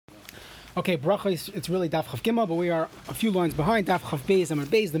Okay, bracha, it's really Daf Chav Gimel, but we are a few lines behind. Daf Chav Beis, Amar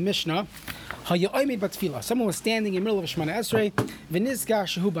Beis, the Mishnah. Someone was standing in the middle of Shemana Esrei, V'nizkar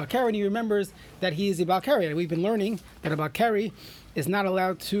shehu Balkari, and he remembers that he is a Balkari. We've been learning that a Balkari is not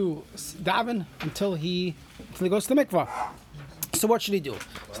allowed to daven until he goes to the mikvah. So what should he do?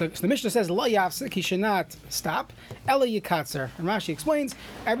 So the Mishnah says, Lo yafsik, he should not stop. Ela yikatzer. And Rashi explains,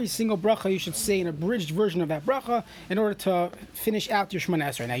 every single bracha you should say an abridged version of that bracha in order to finish out your Shemana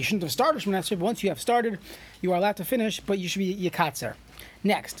Esrei. Now you shouldn't have started Shemana Esrei, but once you have started, you are allowed to finish, but you should be yikatzer.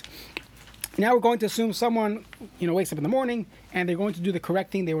 Next. Now we're going to assume someone, wakes up in the morning and they're going to do the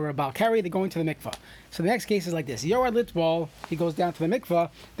correct thing. They were a Balkari, they're going to the mikvah. So the next case is like this. Yorad Litbal, he goes down to the mikvah,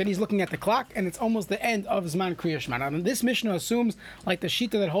 then he's looking at the clock and it's almost the end of Zman Kriya Shema. Now this Mishnah assumes, like the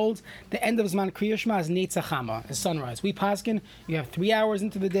Shita that holds, the end of Zman Kriya Shema is Netzach Chama, is sunrise. We paskin, you have 3 hours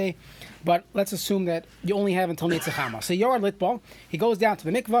into the day, but let's assume that you only have until Netzach Chama. So Yorad Litbal, he goes down to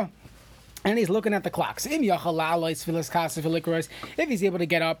the mikvah, and he's looking at the clocks. If he's able to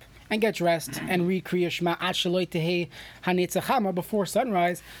get up and get dressed and read Kriya Shema before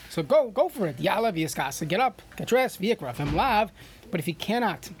sunrise, so go for it. Get up, get dressed, but if he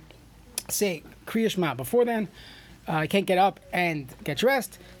cannot say Kriya Shema before then, he can't get up and get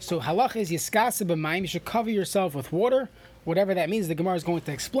dressed, so halach is yiskasa b'mayim, you should cover yourself with water, whatever that means. The Gemara is going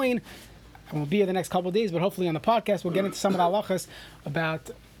to explain. I won't be here the next couple of days, but hopefully on the podcast we'll get into some of the halachas about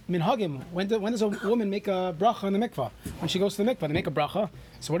minhagim. When does a woman make a bracha in the mikvah? When she goes to the mikvah, they make a bracha.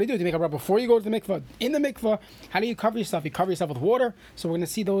 So what do? Do you make a bracha before you go to the mikvah? In the mikvah, how do you cover yourself? You cover yourself with water. So we're going to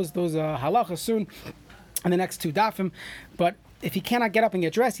see those halachas soon in the next two dafim. But if you cannot get up and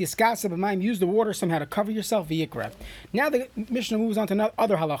get dressed, yiskasa b'mayim, use the water somehow to cover yourself. V'yikra. Now the Mishnah moves on to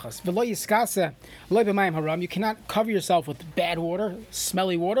other halachas. V'lo yiskasa lo b'mayim haram. You cannot cover yourself with bad water,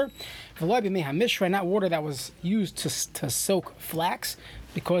 smelly water. V'lo b'mei hamishra, not water that was used to soak flax,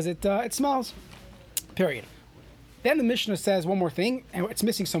 because it smells. Period. Then the Mishnah says one more thing, and it's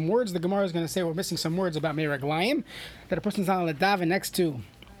missing some words. The Gemara is going to say we're missing some words about meraglayim, that a person's not allowed to daven next to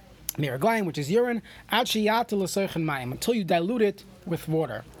meraglayim, which is urine, until you dilute it with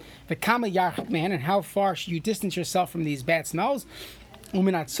water. The kama yarchik man, and how far should you distance yourself from these bad smells?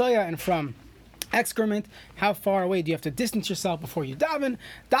 Uminat soya, and from excrement, how far away do you have to distance yourself before you daven?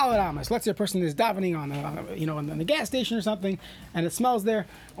 Dalet amas. Let's say a person is davening on the gas station or something, and it smells there,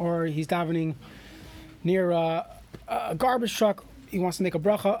 or he's davening near a garbage truck. He wants to make a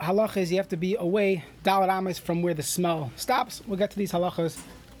bracha. Halacha is you have to be away dalet amas from where the smell stops. We'll get to these halachas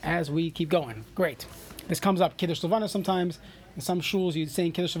as we keep going. Great. This comes up Kiddush Levana sometimes. In some shuls, you're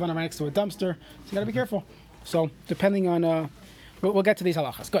saying Kiddush Levana right next to a dumpster, so you got to be careful. So depending on, we'll get to these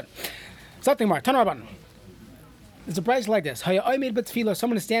halachas. Good. Something more. Tanaraban. There's a price like this.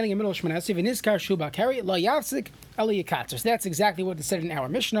 Someone is standing in the middle of Shemana Esrei. So that's exactly what it said in our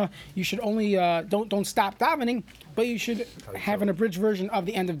Mishnah. You should only don't stop davening, but you should have an abridged version of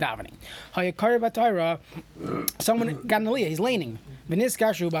the end of davening. Someone got an aliyah. He's laning.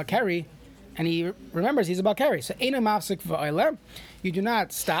 And he remembers he's a balkari. So you do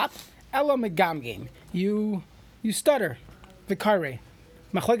not stop. You stutter. Vikare.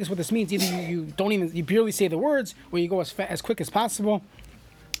 Machlekes, what this means, either you barely say the words, or you go as quick as possible.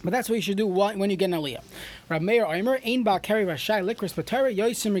 But that's what you should do when you get an aliyah. Rav Meir Omer, Ein Balkari Rashai Likris Patera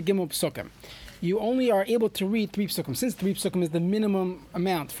Yosim Regimel Psukim. You only are able to read 3 psukim. Since 3 psukim is the minimum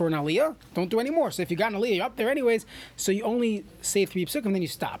amount for an aliyah, don't do any more. So if you got an aliyah, you're up there anyways. So you only say 3 psukim, then you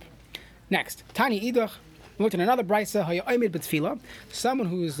stop. Next, Tani Idach. We looked at another brisa. Someone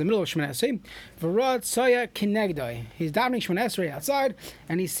who is in the middle of Shemana Esrei, v'rad tzaya kinegdai. He's davening Shemana Esrei outside,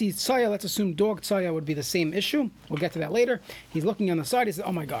 and he sees tzaya. Let's assume dog tzaya would be the same issue. We'll get to that later. He's looking on the side. He says,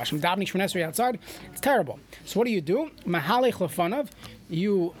 "Oh my gosh, I'm davening Shemana Esrei outside. It's terrible." So what do? Mahalech lefanav.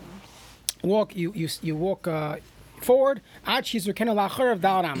 You walk. You walk forward.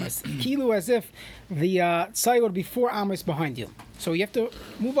 Kilu, as if the tzaya would be 4 amos behind you. So you have to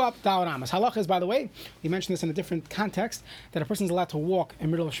move up Dawad Amos. Halach is, by the way, we mentioned this in a different context, that a person is allowed to walk in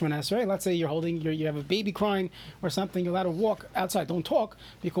the middle of Shemana Esrei. Let's say you have a baby crying or something, you're allowed to walk outside. Don't talk,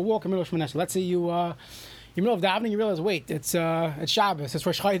 but you can walk in the middle of Shemana Esrei. Let's say you're in the middle of davening, you realize, wait, it's Shabbos, it's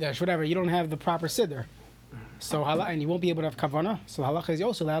Rosh Chodesh, whatever. You don't have the proper siddur. So and you won't be able to have kavanah. So halach is you're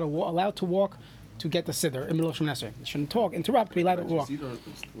also allowed to walk to get the siddur in the middle of Shemana Esrei. You shouldn't talk, interrupt, be allowed to walk.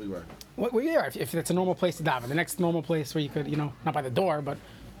 Well, yeah, if it's a normal place to daven. The next normal place where you could, not by the door, but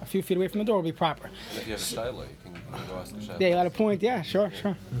a few feet away from the door would be proper. And if you have a shiloh, you can go ask the shiloh. Yeah, you allowed to point. Yeah, sure.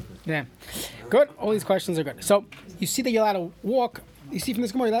 Yeah. Good. All these questions are good. So you see that you're allowed to walk. You see from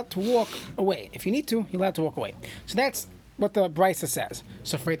this Gemara, you're allowed to walk away. If you need to, you're allowed to walk away. So that's what the Brisa says.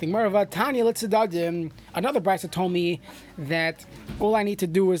 So for anything Merva, Tanya Litzidadim, another Brisa told me that all I need to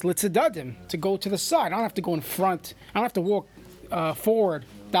do is Litzidadim, to go to the side. I don't have to go in front. I don't have to walk forward,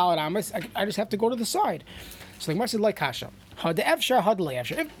 Dalit Amos. I just have to go to the side. So the Gemara said, like Kasha. Had Efshar, had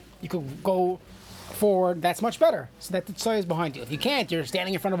Efshar. If you could go forward, that's much better. So that the tzaya is behind you. If you can't, you're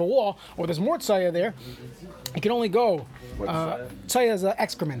standing in front of a wall, or there's more tzaya there, you can only go. Tzaya is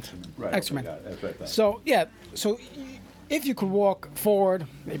excrement. Right, Excrement. okay, got it. That's right. So, yeah. So if you could walk forward,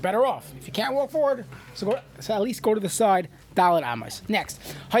 you're better off. If you can't walk forward, so at least go to the side. Dalit Amos. Next,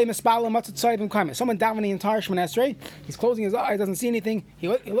 someone davening the entire Shemona Esrei. He's closing his eyes, doesn't see anything. He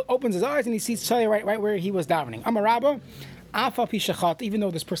opens his eyes and he sees tzaya right where he was davening. Amar Rabba, even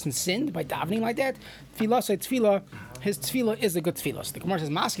though this person sinned by davening like that, his tefillah is a good tefillah. So the Gemara says,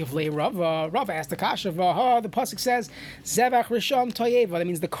 Maskif Rav asked the Kasha, the pasuk says, Zevach Rishon Toyeva. That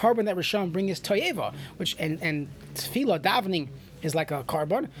means the carbon that Rishon bring is Toyeva, which and tefillah davening is like a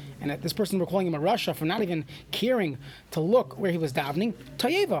carbon, and this person, we're calling him a rasha for not even caring to look where he was davening.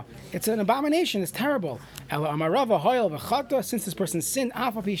 Toyeva, it's an abomination, it's terrible. Since this person sinned,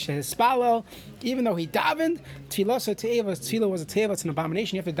 even though he davened, tefillah was a teva, it's an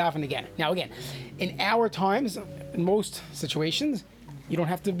abomination, you have to daven again. Now again, in our times, in most situations, you don't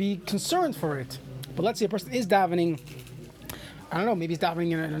have to be concerned for it. But let's say a person is davening, I don't know, maybe he's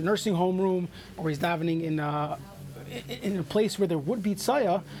davening in a nursing home room, or he's davening in a place where there would be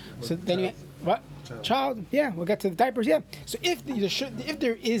tzaya, so then you what child? Yeah, we'll get to the diapers. Yeah, so if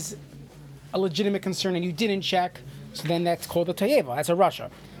there is a legitimate concern and you didn't check, so then that's called a tayeva. That's a rasha.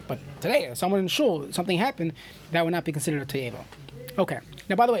 But today, if someone in shul, something happened, that would not be considered a tayeva. Okay.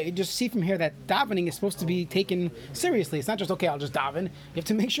 Now, by the way, you just see from here that davening is supposed to be taken seriously. It's not just okay, I'll just daven. You have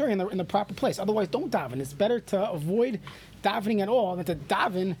to make sure you're in the proper place. Otherwise, don't daven. It's better to avoid davening at all than to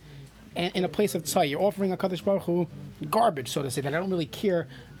daven in a place of tzai. You're offering a Kadosh Baruch Hu garbage, so to say, that I don't really care.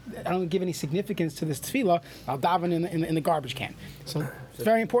 I don't give any significance to this tefillah. I'll daven in the garbage can. So it's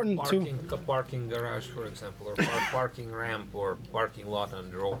very important a parking garage, for example, or parking ramp or parking lot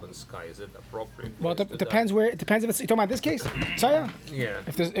under open sky. Is it appropriate? Well, it depends where. It depends if it's. You're talking about this case, tzaya. Yeah.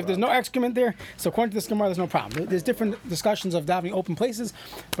 If there's no excrement there, so according to this Gemara, there's no problem. There's different discussions of davening open places,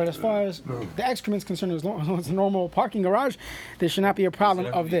 but as far as the excrement is concerned, as long as it's a normal parking garage, there should not be a problem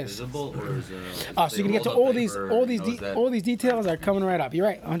of this. Visible, or is So you can get to all these details are coming right up. You're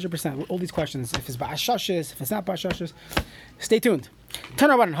right, 100%. All these questions, if it's ba'ashashes, if it's not ba'ashashes, stay tuned.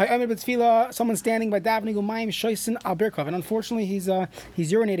 Someone standing by davening umayim shoysin al birkov, and unfortunately he's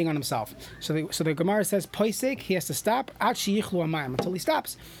urinating on himself. So the Gemara says poisek, he has to stop until he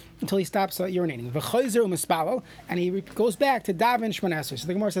stops urinating. V'chayzer u'mispalel, and he goes back to daven Shemona Esrei. So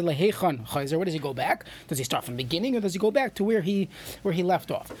the Gemara said lehechan chayzer. Where does he go back? Does he start from the beginning, or does he go back to where he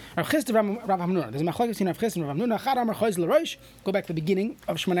left off? Rav Chisda, Rav Hamnuna. There's a machlokes between Rav Chisda and Rav Hamnuna. Chad Amar chayzer l'rosh. Go back to the beginning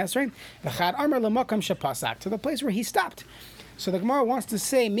of Shemona Esrei. V'chad Amar l'makam shepasak, to the place where he stopped. So the Gemara wants to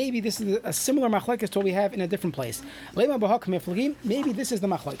say maybe this is a similar machlokes to what we have in a different place. Maybe this is the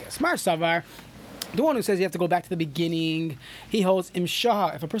machlokes. Mar Savar, the one who says you have to go back to the beginning, he holds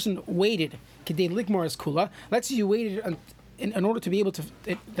imshah. If a person waited, kedei ligmor is kula. Let's say you waited in order to be able to,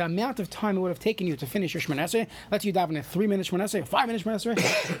 the amount of time it would have taken you to finish your Shemona Esrei. Let's say you daven a 3-minute Shemona Esrei, 5-minute Shemona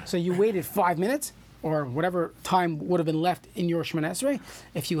Esrei. So you waited 5 minutes, or whatever time would have been left in your Shemona Esrei.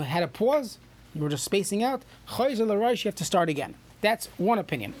 If you had a pause, you were just spacing out, chayzer l'rosh, you have to start again. That's one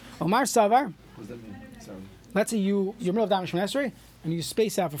opinion. Omar Savar. What does that mean? Sorry. Let's say you're middle of daven Shemona Esrei and you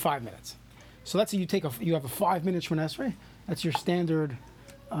space out for 5 minutes. So let's say you have a 5-minute Shemona Esrei. That's your standard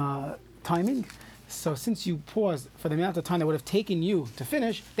timing. So since you paused for the amount of time that would have taken you to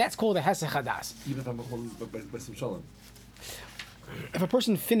finish, that's called a hesed chadas. Even if I'm holding by some shalom. If a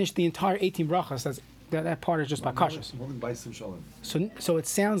person finished the entire 18 brachas, that part is just by cautious. I'm holding by some shalom. So it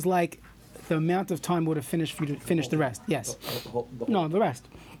sounds like the amount of time would have finished for you to finish the rest. Yes. No, the rest.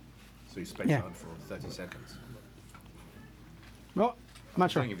 So you space out for 30 seconds. Well, I'm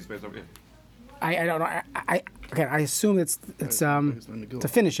not sure. If you space out, yeah. I don't know. I assume it's to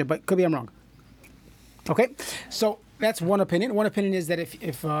finish it, but could be I'm wrong. Okay, so that's one opinion. One opinion is that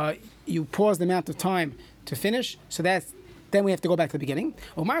if you pause the amount of time to finish, so then we have to go back to the beginning.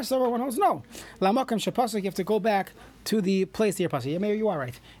 Omar Sarah one holds no. Lamakam shapasuk, you have to go back to the place that you're pasuk. Yeah, maybe you are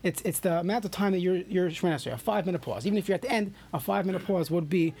right. It's the amount of time that you're Shemona Esrei, a 5-minute pause. Even if you're at the end, a 5-minute pause would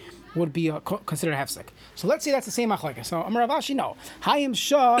be considered a hefsek. So let's say that's the same machlokes. So Amar Rav Ashi, no. Hayim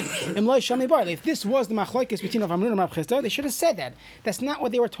shah im loy shami bar. If this was the machlokes between Rav Hamnuna and Rav Chisda, they should have said that. That's not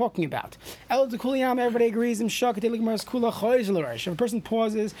what they were talking about. El dekuliyam, everybody agrees. Im shah kedei ligmar kula chayzer l'rosh. If a person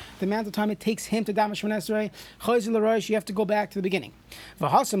pauses the amount of time it takes him to daven Shemona Esrei, chayzer l'rosh, you have to go back to the beginning.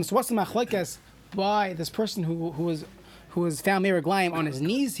 V'hasam. So what's the machlokes by this person who who was found Meraglayim on his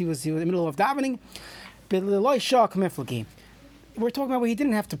knees. He was in the middle of davening. We're talking about where he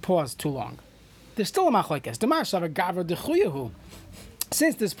didn't have to pause too long. There's still a machlokes.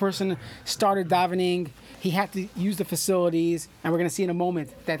 Since this person started davening, he had to use the facilities, and we're going to see in a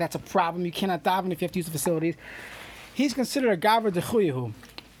moment that that's a problem. You cannot daven if you have to use the facilities. He's considered a gavra dechuyahu.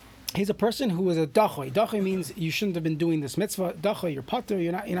 He's a person who is a dachoy. Dachoy means you shouldn't have been doing this mitzvah. Dachoy, you're pater,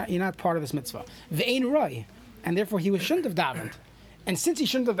 you're not part of this mitzvah. Ve'ein roi, and therefore he shouldn't have davened. And since he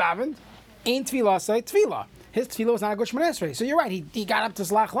shouldn't have davened, ein tefillah say tefillah. His tefillah was not a good Shmoneh Esrei. So you're right. He got up to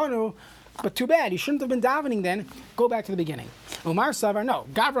Zlach Lanu, but too bad. He shouldn't have been davening then. Go back to the beginning. Umar Savar, no.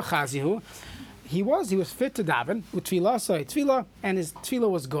 Gavra Chazihu. He was fit to daven with tefillah say tefillah, and his tefillah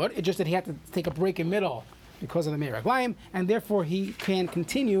was good. It's just that he had to take a break in middle because of the Meraglayim, and therefore he can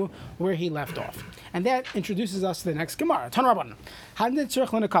continue where he left off. And that introduces us to the next Gemara. Tan Rabbanan.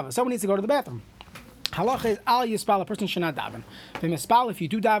 Someone needs to go to the bathroom. Halacha is al yispal, a person should not daven. If you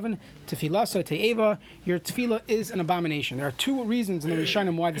do daven, tefillah so te'eva, your tefillah is an abomination. There are two reasons in the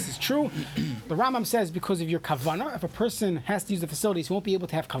Rishonim why this is true. The Rambam says because of your kavana. If a person has to use the facilities, he won't be able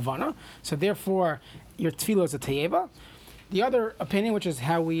to have kavana, so therefore your tefillah is a te'eva. The other opinion, which is the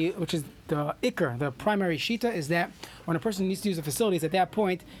ikr, the primary shita, is that when a person needs to use the facilities, at that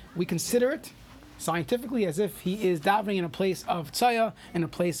point we consider it scientifically as if he is davening in a place of tzaya, in a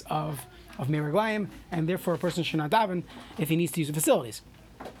place of Meraglayim, and therefore a person should not daven if he needs to use the facilities.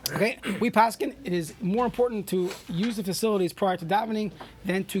 Okay, we paskin, it is more important to use the facilities prior to davening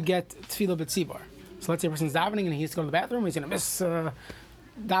than to get tefillah b'tzibor. So let's say a person's davening and he needs to go to the bathroom, he's going to miss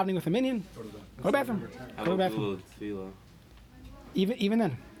davening with a minion. Go to the bathroom. Go to the bathroom. Even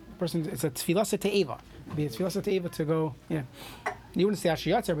then, person, it's a tefillah te'eva. It'd be a tefillah te'eva to go. Yeah, you wouldn't say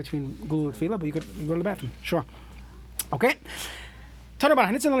ashiyatzer between gulu and tefillah, but you could go to the bathroom. Sure. Okay. That's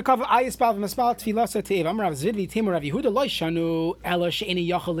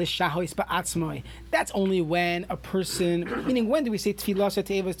only when a person, meaning when do we say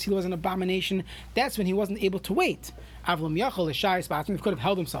tefillah is an abomination? That's when he wasn't able to wait. He could have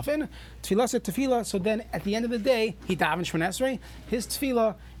held himself in tefillah, so then at the end of the day, he daven Shmoneh Esrei. His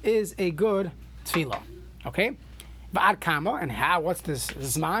tefillah is a good tefillah. Okay? Va'ad kama, and how? What's this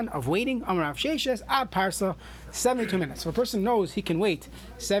zman of waiting? Amar Rav Sheshes ad parsa, 72 minutes. If a person knows he can wait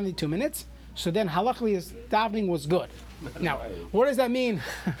 72 minutes, so then halachically his davening was good. Now, what does that mean?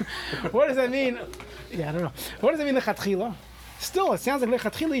 What does that mean? Yeah, I don't know. What does that mean lechatchila? Still, it sounds like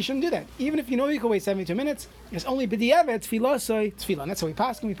lechatchila you shouldn't do that. Even if you know you can wait 72 minutes, it's only b'di'evet tefillah soy tefillah. And that's how we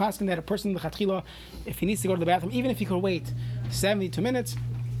paskin. We paskin that a person lechatchila, if he needs to go to the bathroom, even if he could wait 72 minutes,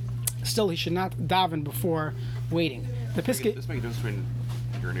 still he should not daven before waiting. The Piskei. Does this make a difference between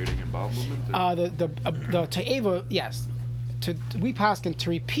urinating and bowel movement? The te'eva, yes. We paskin to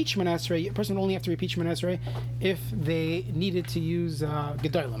repeat Shmoneh Esrei, a person would only have to repeat Shmoneh Esrei if they needed to use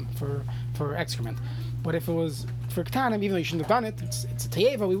gedolim for excrement. But if it was for ketanim, even though you shouldn't have done it, it's a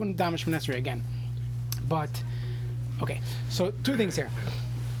te'eva, we wouldn't daven Shmoneh Esrei again. But okay, so two things here.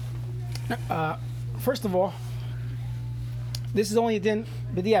 First of all, this is only a din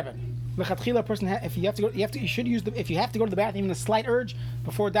b'di'evet. Lechatchila, person if you have to go, you should use if you have to go to the bathroom, even a slight urge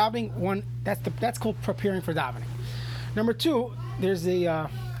before davening. That's called preparing for davening. Number two, there's the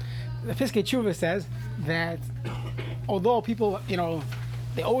Piskei Tshuva says that although people,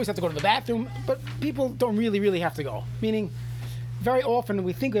 they always have to go to the bathroom, but people don't really have to go. Meaning, very often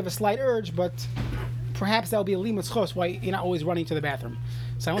we think we have a slight urge, but perhaps that'll be a limus chos why you're not always running to the bathroom.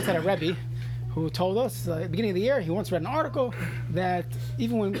 So I once had a Rebbe who told us at the beginning of the year, he once read an article that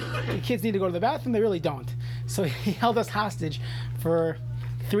even when the kids need to go to the bathroom, they really don't. So he held us hostage for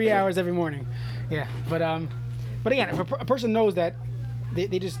 3 hours every morning. Yeah, but again, if a person knows that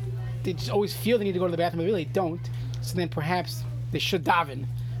they just always feel they need to go to the bathroom, they really don't, so then perhaps they should daven.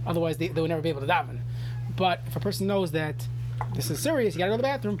 Otherwise, they will never be able to daven. But if a person knows that this is serious, you got to go to the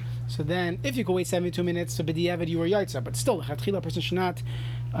bathroom, so then if you could wait 72 minutes, so b'di'evet you were yaitza. But still, a person should not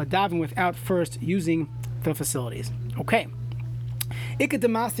daven without first using the facilities. Okay. There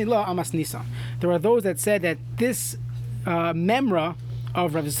are those that said that this memra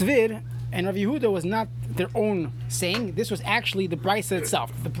of Rav Zvid and Rav Yehuda was not their own saying. This was actually the Brisa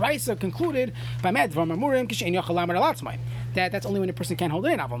itself. The Brisa concluded by that's only when a person can't hold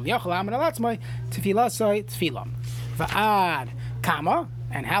it in. Va'ad kama,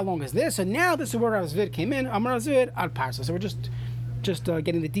 and how long is this? So now this is where Rav Zvid came in. Amar Rav Zvid al parsa. So we're just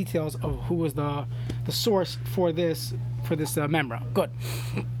getting the details of who was the source for this memra. Good.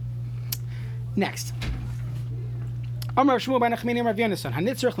 Next. Amar Shmuel ben Nachmani Rav Yonasan.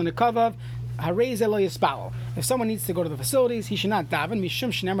 Hanitzrich l'nekavav harei lo yispal. If someone needs to go to the facilities, he should not daven. Mishum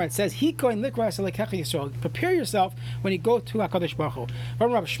shneimar, it says, hikoin likras elekecha Yisrael. Prepare yourself when you go to HaKadosh Baruch Hu.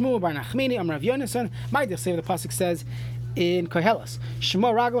 From Rav Shmuel bar Nachmini, Rav Yonason, my the pasuk says in Koheles,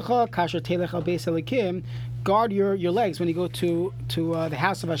 Shema raglecha kasher telech al beis Elikim. Guard your legs when you go to the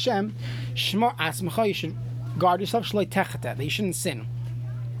house of Hashem. Shema asmacha, you should guard yourself. Shloi techata, that you shouldn't sin.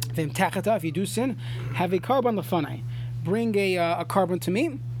 V'im techata, if you do sin, have a carbon lefanai. Bring a carbon to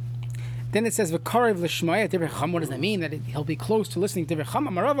me. Then it says v'karev l'shmaya divrei chacham. What does that mean? That he'll be close to listening to divrei chacham.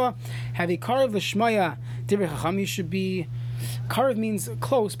 Amarava, have a karev l'shmaya divrei chacham. You should be, karev means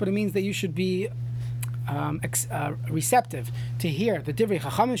close, but it means that you should be receptive to hear the divrei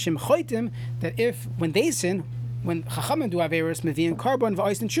chachamim shem choitim, that if when they sin, when chachamim do averos mevi'in carbon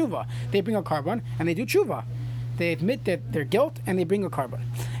v'ois and tshuva, they bring a carbon and they do tshuva. They admit that their guilt and they bring a carbon,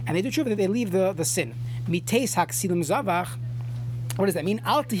 and they do tshuva, that they leave the sin. Miteis haksilim zavach. What does that mean?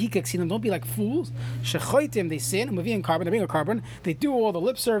 Al tehika ksilim. Don't be like fools. Shechoitim, they sin. Mevi'in carbon. They bring a carbon. They do all the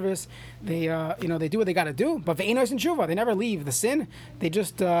lip service. They they do what they got to do. But ve'enos and tshuva, they never leave the sin. They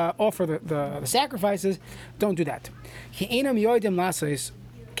just offer the sacrifices. Don't do that. Ke'enam yoidim lasos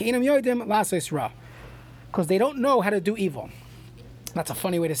ra, because they don't know how to do evil. That's a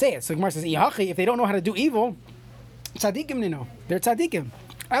funny way to say it. So Gemara says, if they don't know how to do evil, tzaddikim they know. They're tzaddikim.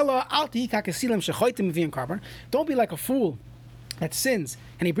 Ela al tehika ksilim shechoitim mevi'in carbon. Don't be like a fool that sins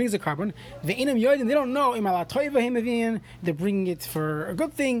and he brings a carbon. Ve'inam yodim, they don't know imal ha'toiva himavin. They're bringing it for a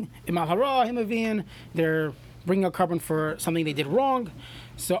good thing. Imal hara himavin. They're bringing a carbon for something they did wrong.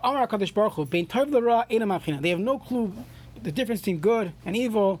 So Amar HaKadosh Baruch Hu, bein tov l'ra einam avchina. They have no clue the difference between good and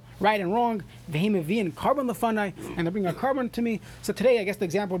evil, right and wrong. Vehimavin carbon lefanai, and they bring a carbon to me. So today, I guess the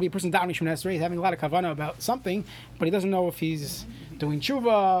example would be a person davening Shemona Esrei, he's having a lot of kavanah about something, but he doesn't know if he's doing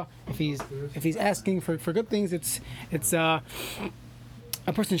tshuva, if he's asking for good things. It's a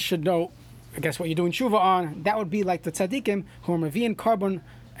person should know, I guess, what you're doing tshuva on. That would be like the tzaddikim who are mevi'in carbon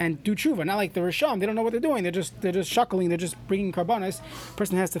and do tshuva. Not like the Risham, they don't know what they're doing. They're just shuckling. They're just bringing karbanos.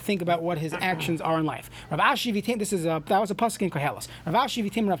 Person has to think about what his actions are in life. Rav Ashi v'tim. That was a pasuk in Koheles. Rav Ashi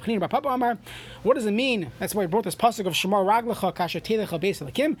v'tim Rav Chanina bar Papa Amar. What does it mean? That's why I brought this pasuk of Shemar raglecha kasher telecha beis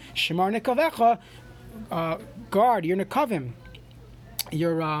Elikim. Shemar nekavecha. Guard your nekavim.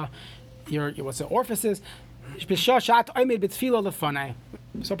 Your what's the orifices. So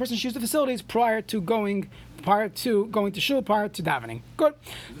a person should use the facilities prior to going to shul, prior to davening. Good.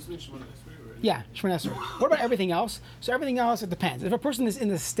 Yeah, Shemona Esrei. What about everything else? So everything else, it depends. If a person is in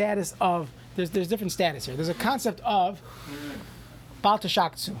the status of, there's different status here. There's a concept of Baal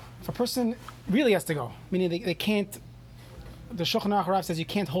Tashakhtsu. If a person really has to go, meaning they can't, the Shulchan Aruch Rav says you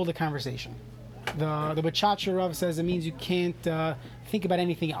can't hold a conversation. The B'chacha Rav says it means you can't think about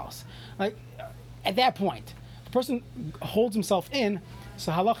anything else. Like, at that point, the person holds himself in,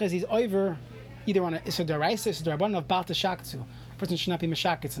 so halacha is he's over either on a Issa D'Oraisa, Issa D'Rabbanan of Baal Tashakhtsu. A person should not be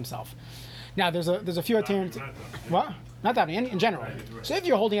meshaketz himself. Now, there's a few alternatives. What? Not davening, in general. So if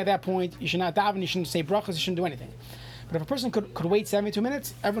you're holding at that point, you should not daven, you shouldn't say brachas, you shouldn't do anything. But if a person could wait 72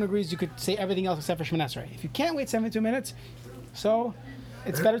 minutes, everyone agrees you could say everything else except for Shemona Esrei. If you can't wait 72 minutes, so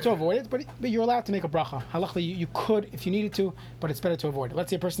it's better to avoid it, but you're allowed to make a bracha. Halachically, you could if you needed to, but it's better to avoid it. Let's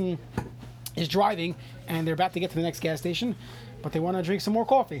say a person is driving and they're about to get to the next gas station, but they want to drink some more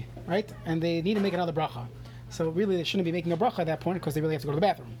coffee, right? And they need to make another bracha. So really, they shouldn't be making a bracha at that point because they really have to go to the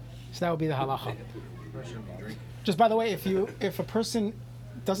bathroom. So that would be the halacha. Just by the way, if a person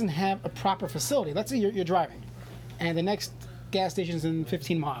doesn't have a proper facility, let's say you're driving, and the next gas station is in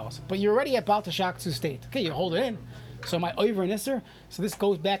 15 miles, but you're already at Baal Tashakhtsu state. Okay, you hold it in. So my over and isser. So this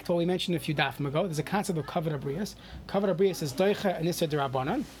goes back to what we mentioned a few dafim ago. There's a concept of kavod abrius. Kavod abrius is doicha and isser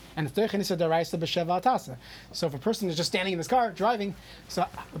d'Rabbanan, and it's doicha and isser d'Oraisa b'sheva atasa. So if a person is just standing in this car driving, so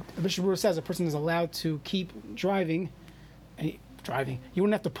Bishop Brewer says a person is allowed to keep driving. You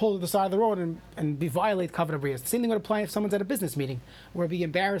wouldn't have to pull to the side of the road and violate kavod abrius. The same thing would apply if someone's at a business meeting, where it'd be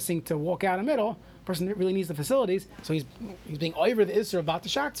embarrassing to walk out in the middle. A person really needs the facilities, so he's being over the isser about the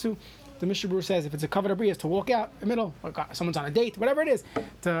Tashakhtsu. The Mishnah Berurah says if it's a kavod abrius to walk out in the middle, or someone's on a date, whatever it is,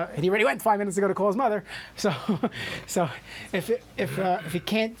 and he already went 5 minutes ago to call his mother. So if you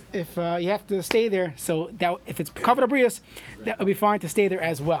have to stay there, so that if it's kavod abrius, that would be fine to stay there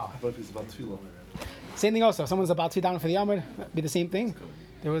as well. But if it's about tefillah. Same thing also. If someone's about to down for the Yamud, that'd be the same thing.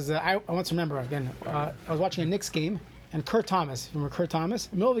 There was I once remember again. I was watching a Knicks game, and Kurt Thomas, remember Kurt Thomas?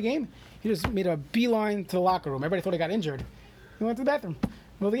 In the middle of the game, he just made a beeline to the locker room. Everybody thought he got injured. He went to the bathroom.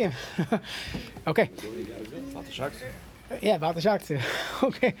 Middle of the game. Okay. Yeah, about the shock too.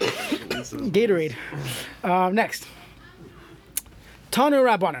 Okay. Gatorade. Next. Tanu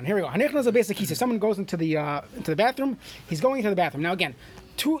Rabbanan. Here we go. Hanichnas a basic kisa. Someone goes into the bathroom. He's going into the bathroom. Now again,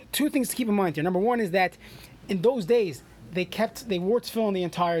 two things to keep in mind here. Number one is that in those days they wore tefillin the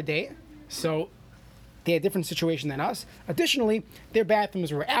entire day, so they had a different situation than us. Additionally, their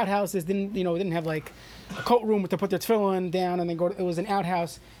bathrooms were outhouses. Didn't have like a coat room to put their tefillin down and then go. It was an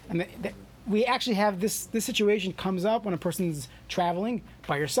outhouse, and we actually have this situation comes up when a person's traveling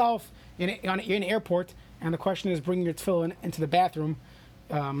by yourself you're in an airport, and the question is bringing your tefillin into the bathroom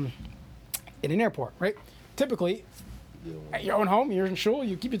in an airport, right? Typically, at your own home, you're in shul,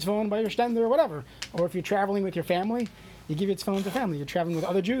 you keep your tefillin by your stender or whatever. Or if you're traveling with your family, you give your tefillin to family. You're traveling with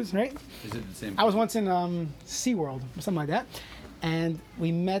other Jews, right? Is it the same? I was once in SeaWorld or something like that, and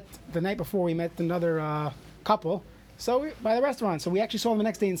the night before we met another couple. So by the restaurant, so we actually saw them the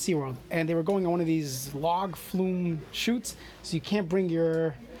next day in SeaWorld, and they were going on one of these log flume shoots, so you can't bring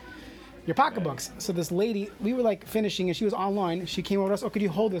your pocketbooks. So this lady, we were like finishing, and she was online. She came over to us. Oh, could you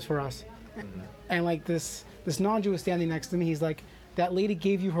hold this for us? And like this non-Jew was standing next to me. He's like, that lady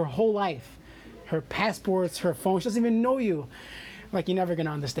gave you her whole life, her passports, her phone. She doesn't even know you. Like, you're never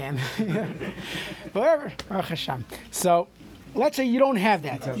gonna understand. Whatever. Baruch Hashem. So let's say you don't have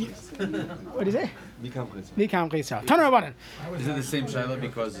that. What is it? Mikam Chesar. Turn around it. Is it the same shiloh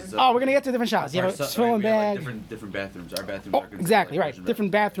because it's? Oh, we're gonna get to different shots. You have a tefillin bag. Different bathrooms. Our bathrooms. Oh, exactly right. Different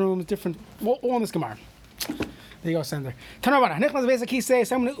bathrooms, all in this Gemara. There you go, Sender.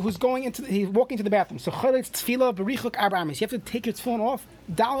 Someone who's he's walking to the bathroom. So you have to take your tefillin off,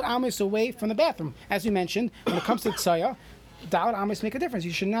 dalet amis away from the bathroom. As we mentioned, when it comes to tzaya, dalet amis make a difference.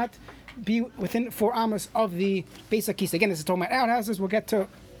 You should not be within 4 amis of the Beis HaKisei. Again, this is talking about outhouses. We'll get to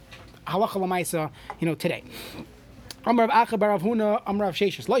halacha l'maisa, today. Amar Rav Acha bar Rav Huna, Amar Rav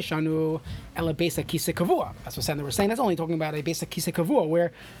Sheshes, Lo Yishanu ela Beis HaKisei Kavua. That's what Sender was saying. That's only talking about a Beis HaKisei Kavua,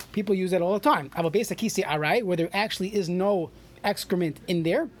 where people use that all the time. I have a Beis HaKisei Arai, where there actually is no excrement in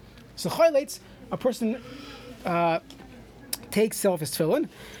there. So chayleitz, a person takes off his tefillin,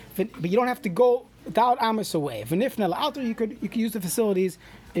 but you don't have to go dalet amis away. V'nifna la'alter, you could use the facilities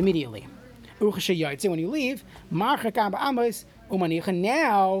immediately. Uchashe yaitze, when you leave, marchak aba amis.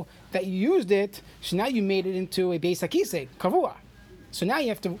 Now that you used it, so now you made it into a Beis HaKisei, Kavua. So now you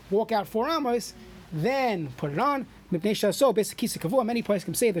have to walk out 4 amos, then put it on. Mipnei Shaso, Beis HaKisei Kavua. Many places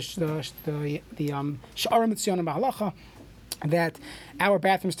can say the Sha'arim Mitzion Bahalacha that our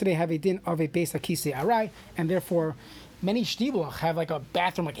bathrooms today have a din of a Beis HaKisei Arai, and therefore many shtibulach have like a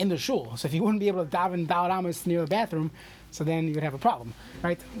bathroom like in the shul. So if you wouldn't be able to daven dalet amos near the bathroom, so then you would have a problem,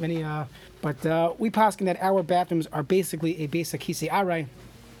 right? But we paskin that our bathrooms are basically a Beis HaKisei Arai,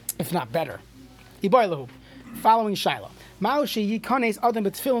 if not better. Iboilahu, following Shiloh. Ma'u sheyikanes adam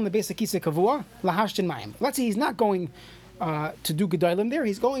b'tefillin the Beis HaKisei Kavua lahashtin mayim. Let's say he's not going to do gedolim there.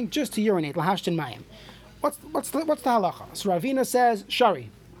 He's going just to urinate lahashtin mayim. What's the halacha? So Ravina says shari,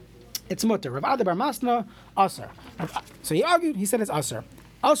 it's mutter. Rav Ada bar Masna aser. So he argued. He said it's aser.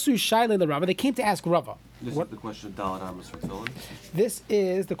 Asu shayle l'Rava. They came to ask Rava. This is the question of dalet amos for tefillin. This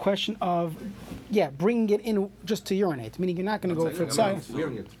is the question of, bringing it in just to urinate. Meaning you're not going to go for tzai.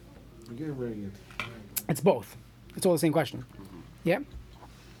 Wearing it. Again, wearing it. It's both. It's all the same question. Yeah.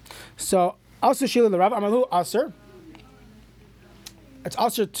 So also shili l'Rav amalu aser. It's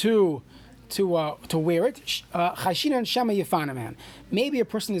aser to wear it. Chashina and shama yifana man. Maybe a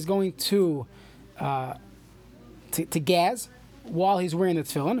person is going to gas while he's wearing the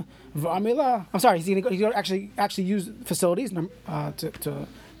tefillin. I'm sorry, he's going to actually use facilities for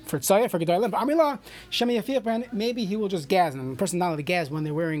tzaya, for gedolim. Amila, shema yafir, maybe he will just gas, and the person not allowed to gas when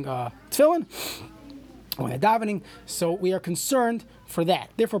they're wearing tefillin, or when they're davening. So we are concerned for that.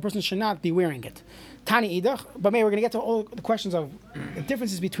 Therefore, a person should not be wearing it. Tani idach, but maybe we're going to get to all the questions of the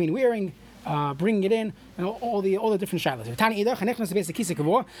differences between wearing, bringing it in, and all the different shilas. Tani idach, hanechnas a Beis HaKisei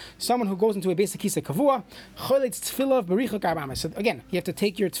Kavua. Someone who goes into a Beis HaKisei Kavua, choletz tefillah b'richuk arba amos. So again, you have to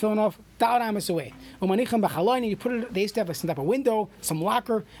take your tefillin off, dalet amos away. Umanicham b'chaloin, and you put it. They used to have like some type of window, some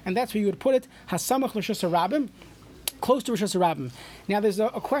locker, and that's where you would put it. Hasamach l'shus harabim, close to Rishus Harabim. Now there's a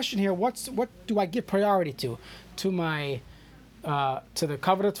question here. What do I give priority to? To my to the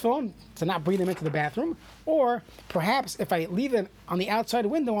covered tefillin, to not bring them into the bathroom, or perhaps if I leave it on the outside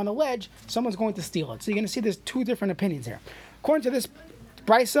window on the ledge, someone's going to steal it. So you're going to see there's 2 different opinions here. According to this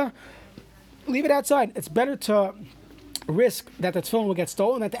brisa, leave it outside. It's better to risk that the tefillin will get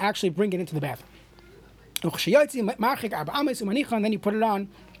stolen than to actually bring it into the bathroom. And then you put it on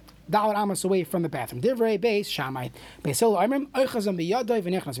dalet amos away from the bathroom. Divrei Beis Shammai. Beis Hillel Oimrim Oichazam b'yadai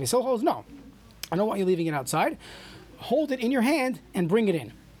v'nichnas. Beis Hillel holds no. I don't want you leaving it outside. Hold it in your hand and bring it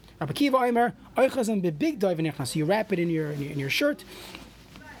in. Rabbi Akiva Oimer Oichazam b'bigdai v'nichnas. So you wrap it in your shirt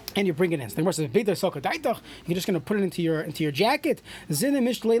and you bring it in. So the Gemara says, you're just going to put it into your jacket. It's going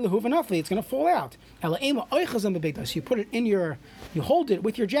to fall out. So you put it in you hold it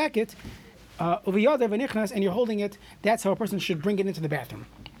with your jacket, and you're holding it. That's how a person should bring it into the bathroom.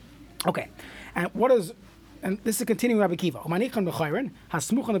 Okay, and this is continuing Rabbi Kiva. You can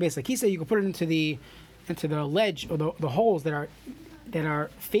put it into the ledge or the holes that are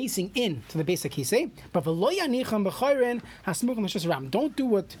facing in to the base of kisei, but don't do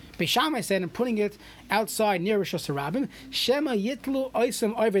what Beis Shammai said and putting it outside near Rosh Hashanah. Shema yitlu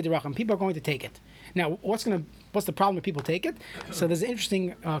oisem oivei derachim. People are going to take it. Now, what's the problem if people take it? So there's an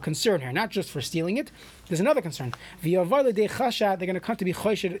interesting concern here, not just for stealing it. There's another concern. They're going to come to be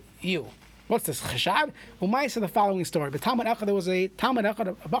choshed you. What's this chashad? Umaysa the following story. But Talmud Echad, there was a Talmud Echad,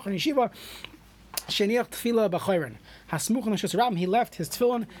 a Bachar Yeshiva. Sheniach tefillah b'chayrin. Hasmuch on Rosh Hashanah. He left his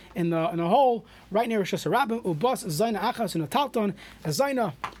tefillin in the hole right near Rosh Hashanah. Ubas zayna achas unatalton. A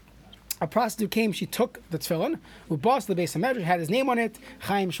zayna, a prostitute came. She took the tefillin. Ubas the Beis Hamedrash had his name on it.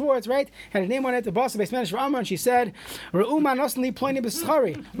 Chaim Schwartz, right? Had his name on it. Ubas the Beis Hamedrash for Amar, and she said, "Re'uma nosli ploini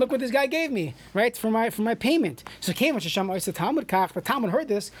b'schari." Look what this guy gave me, right, for my payment. So came Rosh Hashanah. Oisa Talmud kach. The Talmud heard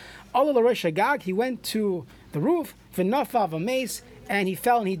this. Allah l'Rosh Hagag. He went to the roof. V'nafav a mace, and he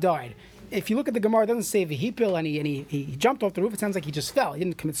fell and he died. If you look at the Gemara, it doesn't say v'hipil and he jumped off the roof. It sounds like he just fell. He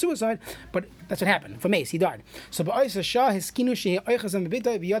didn't commit suicide, but that's what happened. For mace, he died. So at that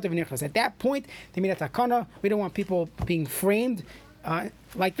point, they made a takana. We don't want people being framed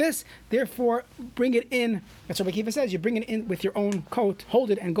like this. Therefore, bring it in. That's what Rabbi Kiva says. You bring it in with your own coat,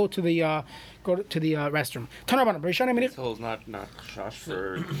 hold it, and go to the restroom. This hole is not chash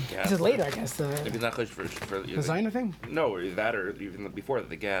for gas. This is later, I guess. Maybe not chash for The Zayna thing? No, or that, or even before that,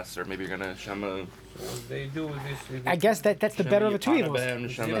 the gas, or maybe you're gonna shama. They do this. I guess that's the better of the two evils.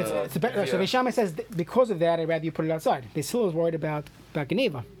 It's the better. So Beis Shammai says because of that, I'd rather you put it outside. Beis Hillel is worried about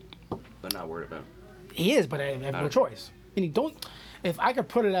Geneva. But not worried about. He is, but I have no choice. And you don't. If I could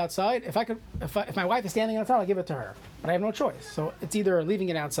put it outside, if my wife is standing outside, I'll give it to her. But I have no choice. So it's either leaving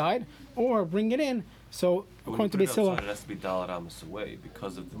it outside or bring it in. So according to Beis Hillel, it has to be Dalet Amos away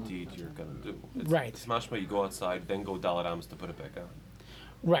because of the deed you're going to do. Right. It's mashma you go outside, then go Dalet Amos to put it back on.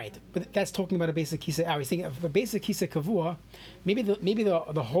 right? But that's talking about a basic kisa. I was thinking of a basic kisa kavua. Maybe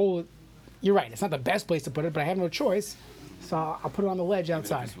the whole. You're right. It's not the best place to put it, but I have no choice, so I'll put it on the ledge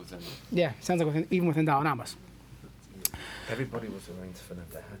outside. Yeah, sounds like even within Dalet Amos. Everybody was arranged for them.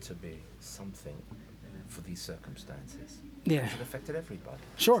 There had to be something for these circumstances. Yeah. It affected everybody.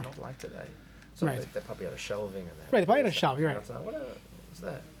 Sure. It's not like today. So Right. they probably had a shelving. And Right, they probably had a shelf, you're right. What's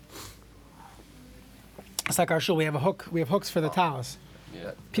that? It's like our shul. We have a hook. We have hooks for the towels.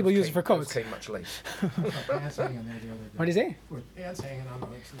 Yeah. People use it for coats. Came much later. Ants hanging there the other day. What do you say? With ants hanging on the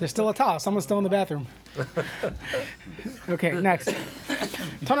hooks. There's still a towel. Someone's still in the bathroom. Okay, next.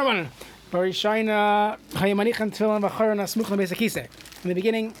 Tanaman. In the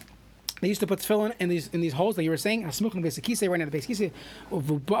beginning, they used to put tefillin in these holes that you were saying. Right now, the base kisei.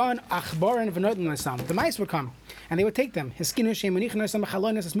 The mice would come and they would take them.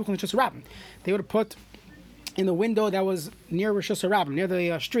 They would put in the window that was near Rosh Hashanah, near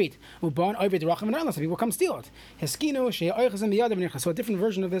the street. People come steal it. So a different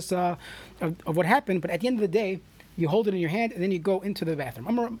version of this of what happened. But at the end of the day, you hold it in your hand and then you go into the bathroom.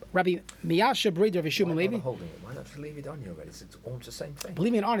 I'm Rabbi Miyasha Breder of Yeshua Levi. Holding it. Why not just leave it on you already? It's almost the same thing.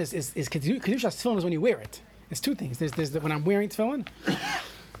 Believe me, an honest is Kedushas tefillin is when you wear it. It's two things. There's when I'm wearing tefillin.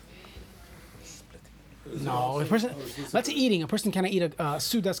 No, a person. Let's say eating. A person cannot eat a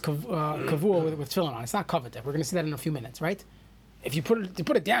sudas kavua with tefillin on. It's not covered. We're going to see that in a few minutes, right? If you put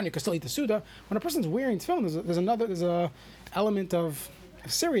it down, you can still eat the suda. When a person's wearing tefillin, there's a element of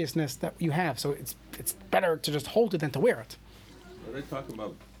seriousness that you have. So it's better to just hold it than to wear it. Are they talking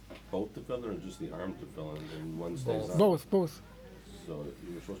about both the tefillin or just the arm tefillin and one stays on? Both. So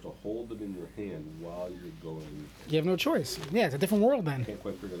you're supposed to hold it in your hand while you're going. You have no choice. Yeah, it's a different world then. Can't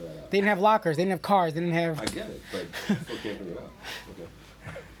quite figure that out. They didn't have lockers. They didn't have cars. They didn't have. I get it, but I still can't figure it out. Okay.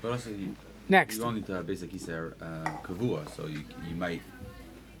 But also, Next. you only to basically say kavua, so you might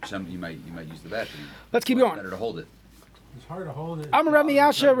use the bathroom. Let's keep But going. Better to hold it. It's hard to hold it. I'm Rabbi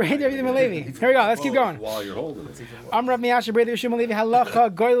Miyasha Breder of Yeshua Levi. Here we go. Let's keep going. While you're holding it. I'm Rabbi Miyasha Breder of Yeshua Levi. Halacha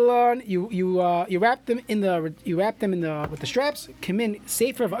goylon. You wrap them with the straps. Come in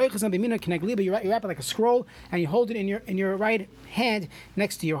safer of oichas b'mina k'nagliba. You wrap it like a scroll and you hold it in your right hand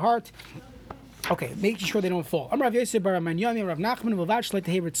next to your heart. Okay, making sure they don't fall. I'm Rav Yosef bar Manyami, Rav Nachman v'vash like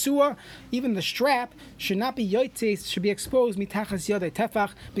the Ritzua. Even the strap should not be yotzes, should be exposed mitachas yodei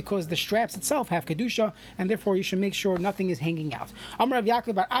tefach, because the straps itself have kedusha, and therefore you should make sure nothing is hanging out. I'm Rav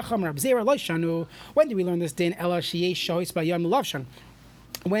Yaakov bar Acham Rav Zera Loishanu. When did we learn this din? Ela sheyesh shohis b'yam lavshan.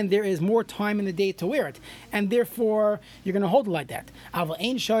 when there is more time in the day to wear it, and therefore you're going to hold it like that. Aval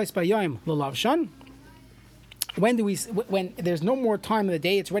ein shayis bayayim l'lavshan. When there's no more time in the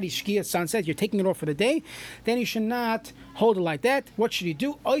day, it's already shkia, sunset, you're taking it off for the day, then you should not hold it like that. What should you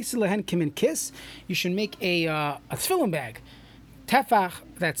do? Ois lehen kimin kiss. You should make a tefillin bag. Tefach,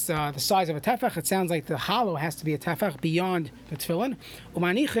 that's the size of a tefach. It sounds like the hollow has to be a tefach beyond the tefillin.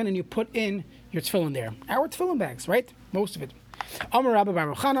 Umanichin, and you put in your tefillin there. Our tefillin bags, right? Most of it. Amar Rabbi Bar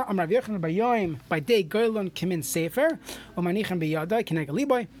Ruchana, Amar Rav Yochanan Bayoim, by day goylon kimin sefer, umanichin biyadai kineg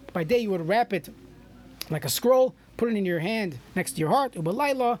liboy. By day you would wrap it like a scroll, put it in your hand next to your heart.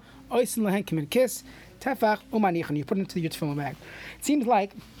 Ubalayla, oisin lehen kimin kiss, tefach umanichin. You put it into your tefillin bag. It seems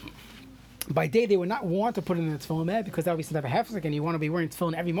like by day they would not want to put it in the tefillin bag because that would be some type of hefsek, and you want to be wearing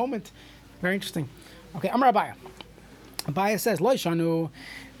tefillin every moment. Very interesting. Okay, Amar Abaya. Abaya says, Lo shanu,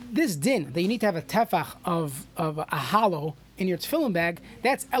 this din that you need to have a tefach of a hollow in your tefillin bag,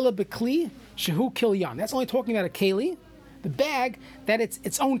 that's ela bekli shehu kilyan. That's only talking about a keli, the bag that it's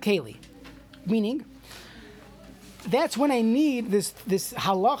its own keli, meaning that's when I need this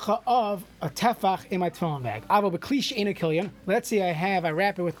halacha of a tefach in my tefillin bag. Avo bekli she'ena kilyan. Let's say I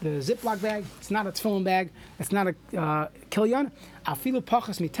wrap it with the Ziploc bag. It's not a tefillin bag. It's not a kilyan. Afilu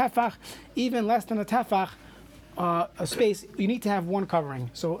pachas mi tefach, even less than a tefach. A space, you need to have one covering.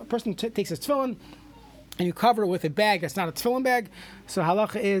 So a person takes his tefillin and you cover it with a bag that's not a tefillin bag. So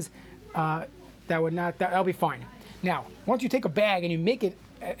halacha is that'll be fine. Now, once you take a bag and you make it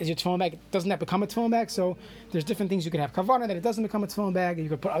as your tefillin bag, doesn't that become a tefillin bag? So there's different things you could have kavanah that it doesn't become a tefillin bag, and you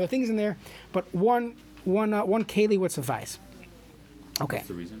could put other things in there. But one keli would suffice. Okay. What's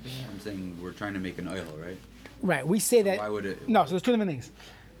the reason for that? I'm saying we're trying to make an oil, right? Right. We say that. Why would it? No. So there's two different things.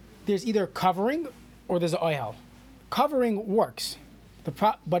 There's either covering or there's an oil. Covering works,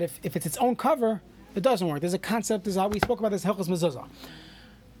 but if it's its own cover, it doesn't work. There's a concept. This is how we spoke about this Hilchos Mezuzah.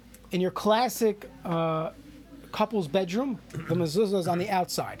 In your classic couple's bedroom, the mezuzah is on the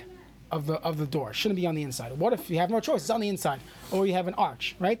outside of the door. It shouldn't be on the inside. What if you have no choice? It's on the inside, or you have an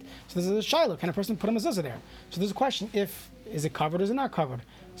arch, right? So there's a shiloh. Can a person put a mezuzah there? So there's a question: is it covered or is it not covered?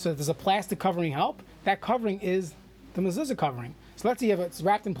 So does a plastic covering help? That covering is the mezuzah covering. So let's say it's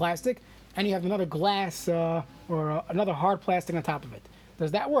wrapped in plastic, and you have another glass or another hard plastic on top of it.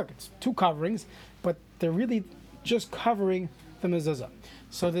 Does that work? It's two coverings, but they're really just covering the mezuzah.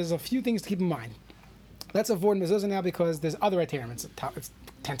 So there's a few things to keep in mind. Let's avoid mezuzah now because there's other attainments. It's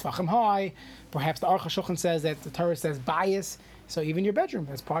 10 tvachim high. Perhaps the Aruch HaShulchan says that the Torah says bias. So even your bedroom,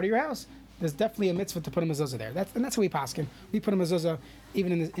 that's part of your house. There's definitely a mitzvah to put a mezuzah there. That's how we paskin. We put a mezuzah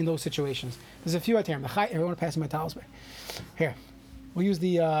even in those situations. There's a few attainments. I want to pass my towels back. Here, we'll use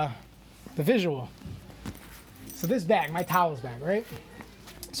the visual. So this bag, my towels bag, right?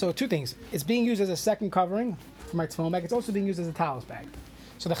 So two things. It's being used as a second covering for my tefillin bag. It's also being used as a towels bag.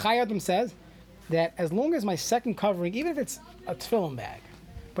 So the Chayei Adam says that as long as my second covering, even if it's a tefillin bag,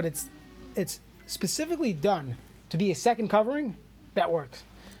 but it's specifically done to be a second covering, that works.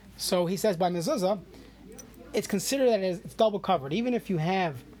 So he says by mezuzah, it's considered that it's double covered. Even if you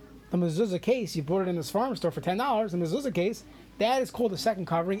have the mezuzah case, you bought it in this farm store for $10, the mezuzah case, that is called a second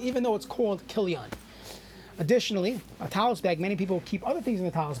covering, even though it's called kilyan. Additionally, a towels bag, many people keep other things in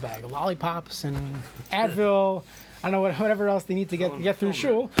the towels bag, lollipops and Advil, I don't know, whatever else they need to get through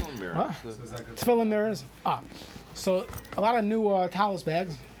shul. Tefillin mirrors. So a lot of new towels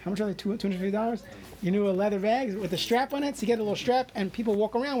bags, how much are they, $250? Your new leather bags with a strap on it, so you get a little strap and people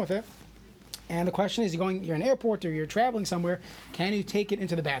walk around with it. And the question is, you're in an airport or you're traveling somewhere, can you take it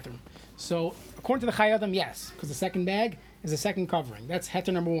into the bathroom? So according to the Chayei Adam, yes, because the second bag is a second covering. That's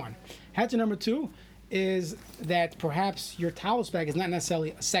heter number one. Heter number two is that perhaps your towels bag is not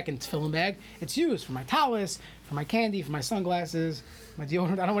necessarily a second tefillin bag. It's used for my towels, for my candy, for my sunglasses, my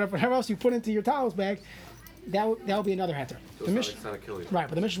deodorant, I don't know, whatever else you put into your towels bag, that'll be another heter. So it's not a killing. Right,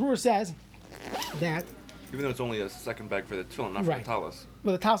 but the Mishnah Berurah says that Even though it's only a second bag for the tefillin, not for the talis.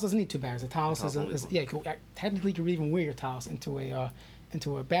 Well, the talis doesn't need two bags. The talis technically you could even wear your talis into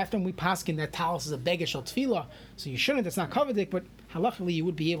a bathroom. We paskin that talis is a begesh al tefillah, so you shouldn't. It's not covered, but halachically you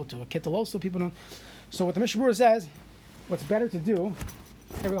would be able to. A kittel so people don't. So what the Mishnah Berurah says, what's better to do?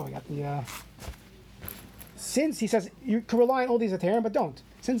 Here we go. We got the. Since he says you can rely on all these aterim, but don't.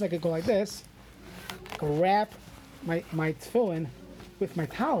 Since I could go like this, I could wrap my tefillin with my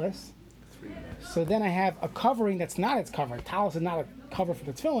talis. So then I have a covering that's not its cover. Talis is not a cover for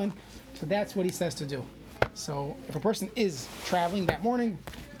the tefillin, so that's what he says to do. So if a person is traveling that morning,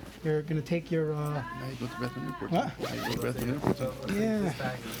 you're going to take your... Yeah.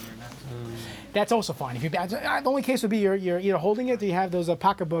 That's also fine. If the only case would be you're either holding it or you have those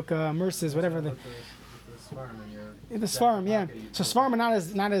pocketbook merces, whatever. The farm and you're The Svarim, yeah. So Svarim are not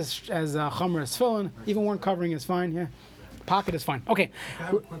as chomer as tefillin. Even one covering is fine. Yeah, pocket is fine. Okay. I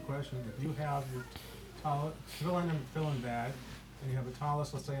have a quick question. If you have your tefillin and tefillin bag, and you have a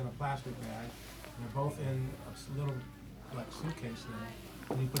tallis, let's say, in a plastic bag, and they're both in a little like suitcase there,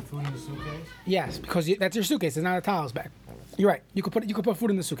 can you put food in the suitcase? Yes, because that's your suitcase. It's not a towels bag. You're right. You could put food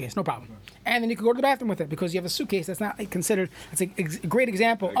in the suitcase, no problem. And then you could go to the bathroom with it because you have a suitcase that's not considered. That's a great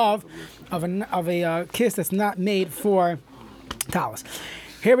example of a kiss that's not made for towels.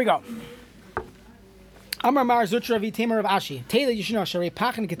 Here we go. Amar Mar Zutra V'Tamer of Ashi. Taylor Yishno Sharei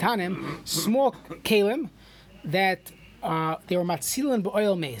Pachin Ketanim, small kalim that they were matzilin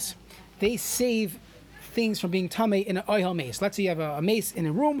b'oil mace. They save things from being tamei in an oil mace. Let's say you have a mace in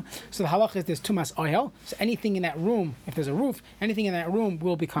a room, so the halach is there's tumas oil. So anything in that room, if there's a roof, anything in that room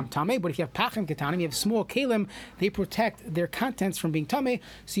will become tamei. But if you have pachim ketanim, you have small kalim, they protect their contents from being tamei.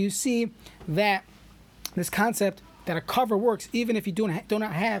 So you see that this concept that a cover works even if you do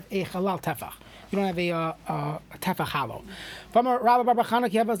not have a halal tefach. You don't have a tefach hollow.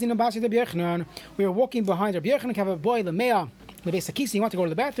 We were walking behind Rabbi Yochanan, have a boy lemea. He wanted to go to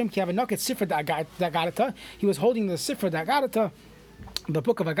the bathroom. He was holding the Sifra Dagadata, the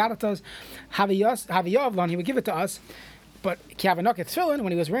book of Agadatas. Haviyavlan, he would give it to us. But tefillin,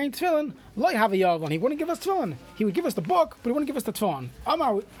 when he was wearing tefillin, loy haviyavlan, he wouldn't give us tefillin. He would give us the book, but he wouldn't give us the tefillin.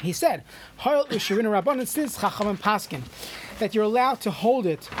 Amar, he said, that you're allowed to hold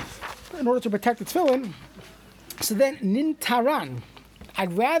it in order to protect the tefillin. So then, nintaran,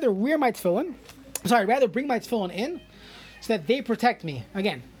 I'd rather wear my tefillin. I'd rather bring my tefillin in, so that they protect me.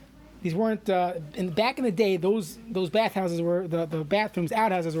 Again, these weren't back in the day. Those bathhouses were the bathrooms,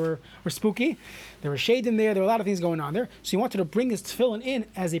 outhouses were spooky. There were shade in there. There were a lot of things going on there. So he wanted to bring his tefillin in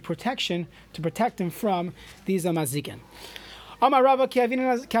as a protection to protect him from these mazikin. Amar Rava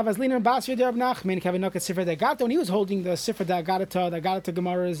Kavazlina Basri Derab Nachman Kavinoket Sifra Dagata. When he was holding the Sifra Dagata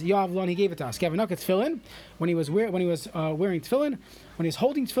Gemara's Yavlon, he gave it to us. Kavinoket tefillin when he was wearing tefillin. When he's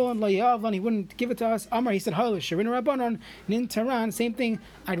holding tefillin, la Yavlon, he wouldn't give it to us. Amar, he said, Halish Sharina Rabbanon Nin Taran. Same thing.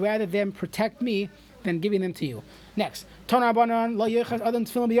 I'd rather them protect me than giving them to you. Next, Tona Rabbanon la Yechad Adam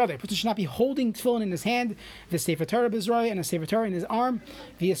tefillin the other. Person should not be holding tefillin in his hand. The Sefer Torah B'Israel and a Sefer Torah in his arm.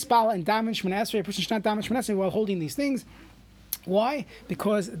 The Espal and Daman Shemon Esrei. A person should not Daman Shemon Esrei while holding these things. Why?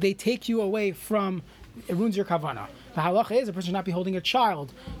 Because they take you away from, it ruins your kavana. The halacha is a person should not be holding a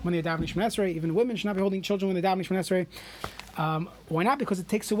child when they're davening Shemon Esrei. Even women should not be holding children when they're davening Shemon Esrei. Why not? Because it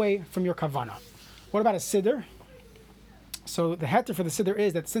takes away from your kavana. What about a siddur? So the heter for the siddur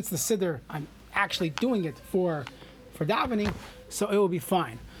is that since the siddur, I'm actually doing it for davening, so it will be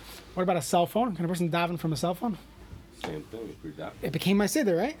fine. What about a cell phone? Can a person daven from a cell phone? Same thing, if you're davening. It became my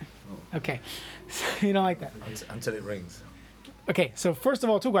siddur, right? Okay. So you don't like that. Until it rings. Okay, so first of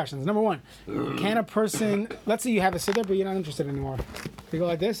all, two questions. Number one, can a person, let's say you have a siddur, but you're not interested anymore. You go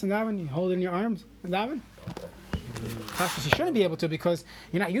like this and daven, you hold it in your arms and daven? You shouldn't be able to because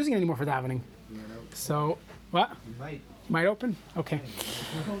you're not using it anymore for davening. So, what? You might open? Okay.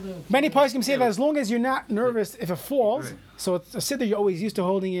 Many parts can say that as long as you're not nervous if it falls, so it's a siddur, you're always used to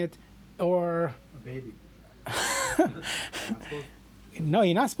holding it, or... A baby. No,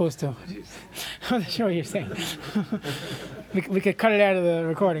 you're not supposed to. I'm not sure what you're saying. we could cut it out of the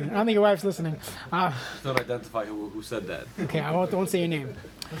recording. I don't think your wife's listening. Don't identify who said that. Okay, I won't say your name.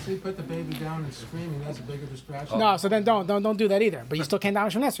 Let's say you put the baby down and screaming, that's a bigger distraction. No, so then don't do that either. But you still can't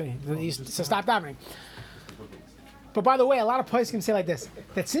daven from Nesri. So stop davening. But by the way, a lot of places can say like this,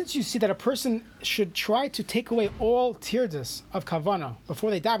 that since you see that a person should try to take away all tirdas of kavana before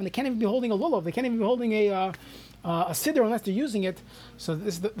they daven, they can't even be holding a lulav, they can't even be holding a siddur unless they're using it. So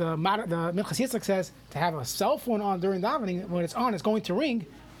this is the Minchas Yitzchak says to have a cell phone on during davening. When it's on, it's going to ring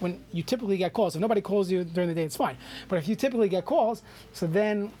when you typically get calls. If nobody calls you during the day, it's fine. But if you typically get calls, so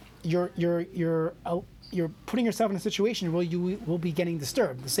then you're putting yourself in a situation where you will be getting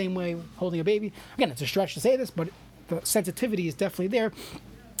disturbed. The same way holding a baby. Again, it's a stretch to say this, but the sensitivity is definitely there.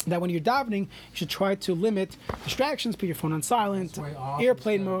 That when you're davening, you should try to limit distractions. Put your phone on silent,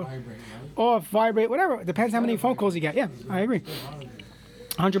 airplane mode, off, vibrate, whatever. It depends how many phone calls you get. Yeah, I agree.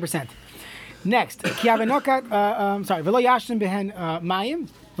 100%. Next, v'lo yashtem behen mayim,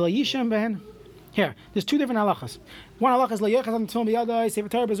 v'lo yishem behen. Here, there's two different halachas. One halacha is lo yochas on tefillin b'yadai, sefer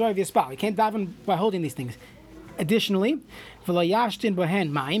Torah b'zorah v'yispal. You can't daven by holding these things. Additionally, v'lo yashtem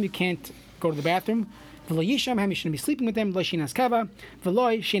behen mayim. You can't go to the bathroom. V'lo yisham hem. You shouldn't be sleeping with them. V'lo shinas kava.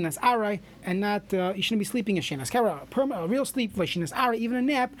 V'lo shinas arai. And not you shouldn't be sleeping in shinas kava. A real sleep. V'lo shinas arai. Even a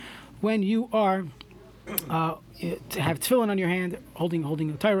nap when you are to have tefillin on your hand,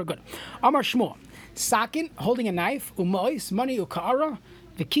 holding the Torah. Good. Amar Shmuel. Sakin, holding a knife, umois, money, uka'ara,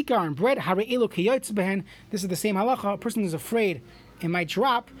 the kikar and bread, hare'elu kiyotz behen. This is the same halacha. A person is afraid it might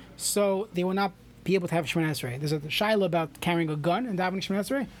drop, so they will not be able to have Shemana Esrei. There's a shaila about carrying a gun and davening Shemana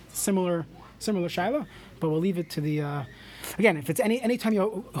Esrei. Similar shaila, but we'll leave it to the. Again, if it's any time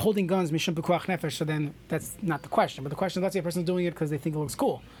you're holding guns, mishum b'kuach nefesh, so then that's not the question. But the question is, let's say a person's doing it because they think it looks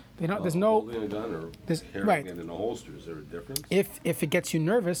cool. There's no. Holding a gun or carrying right. it in a holster, is there a difference? If it gets you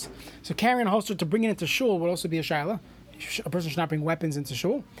nervous, so carrying a holster to bring it into shul would also be a shaila. A person should not bring weapons into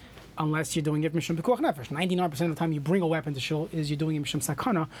shul unless you're doing it mishum b'kuach nefesh. 99% of the time you bring a weapon to shul is you're doing it mishum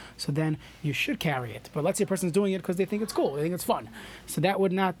sakana, so then you should carry it. But let's say a person's doing it because they think it's cool, they think it's fun. So that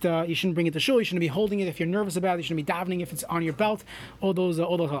would not, you shouldn't bring it to shul, you shouldn't be holding it if you're nervous about it, you shouldn't be davening if it's on your belt, all those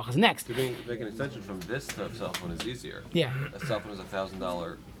halachas. Next. To make an extension from this to a cell phone is easier. Yeah. A cell phone is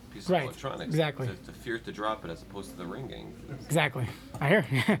 $1,000 piece of Right, electronics. exactly. To fear to drop it as opposed to the ringing, Exactly. I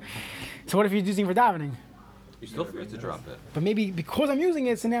hear. So what if you're using it for davening? you still fear to drop it. But maybe because I'm using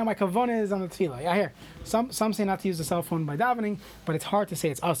it, so now my kavanah is on the tefillah. I hear. Some say not to use the cell phone by davening, but it's hard to say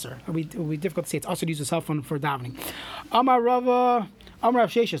it's usher. It would be difficult to say it's usher to use the cell phone for davening. Amar Rav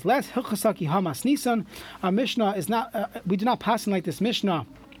Sheshes, less hilchasaki hamas nisan. Our Mishnah is not. We do not pass in like this Mishnah.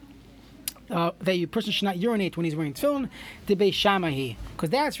 That a person should not urinate when he's wearing tefillin, the Beis Shammai,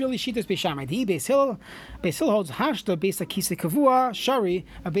 because that's really Shitas Beis Shammai. The Beis Hillel holds hashta Beis Akise Kavua, Shari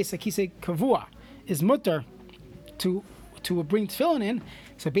a Beis Akise Kavua is mutter to bring tefillin in.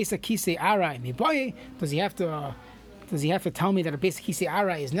 So Beis Akise Arai Miboye, does he have to tell me that a Beis Akise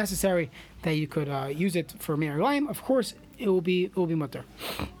Arai is necessary that you could use it for Meir Laim? Of course, it will be mutter.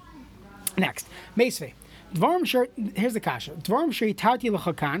 Next, Meisvei. Here's the kasha. Dvarim sheri tarti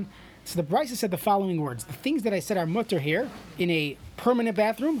l'chakan. So the Brisa said the following words: the things that I said are mutter here in a permanent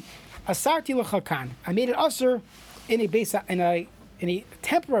bathroom, asarti l'chakan. I made it usher in a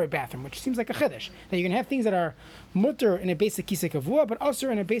temporary bathroom, which seems like a chiddush. That you can have things that are mutter in a basic kisei kavua, but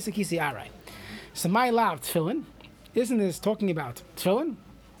usher in a basic kisei arai. So my lav tefillin, isn't this talking about tefillin?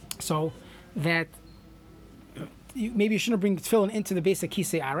 So that maybe you shouldn't bring tefillin into the basic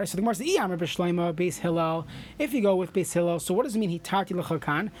kisei arai. So the Gemara says, "Iyamar b'shleima Beis Hillel." If you go with Beis Hillel, so what does it mean? Hitarti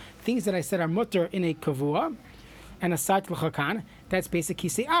l'chakan. Things that I said are mutter in a kavua, and a sat l'chakan. That's basic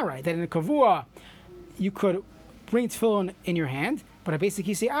kisei arai. That in a kavua, you could bring tefillin in your hand, but a basic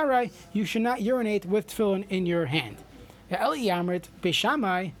kisei arai, you should not urinate with tefillin in your hand. El Iyamar Beis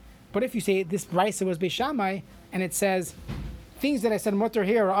Shammai. But if you say this brisa was Beis Shammai, and it says things that I said mutter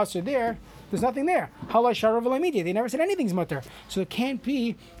here or usher there, there's nothing there. Halal sharav v'lamidya. They never said anything's mutter, so it can't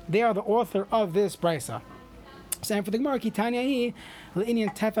be they are the author of this brisa. So for the Gemara, Kitanya hi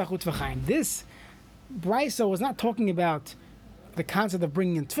le'inyan tefach u'tvachaim. This brisa was not talking about the concept of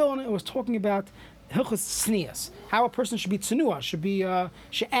bringing in tefillin. It was talking about hilchos tznius, how a person should be tzenua,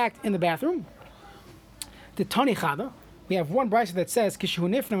 should act in the bathroom. The Tani Chada, we have one brisa that says kishu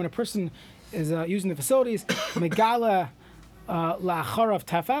nifna, when a person is using the facilities, megala la'acharav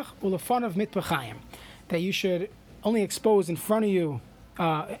tefach u'lefanav mitpachayim, that you should only expose in front of you,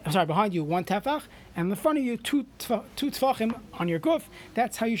 behind you one tefach, and in the front of you two tefachim on your guf.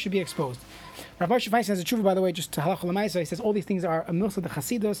 That's how you should be exposed. Rav Moshe Feinstein has a tshuva, by the way, just to halacha l'maisa. He says all these things are a milsa of the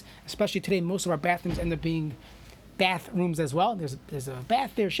chasidus. Especially today, most of our bathrooms end up being bathrooms as well. There's a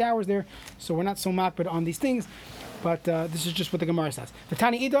bath there, showers there, so we're not so makbid on these things. But this is just what the Gemara says. The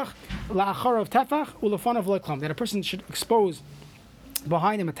Tani Idach la'acharav tefach u'lefanav v'lo klum, that a person should expose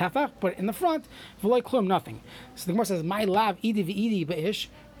behind him a tefach, but in the front v'lo klum, nothing. So the Gemara says, "My lav idi v'idi be'ish."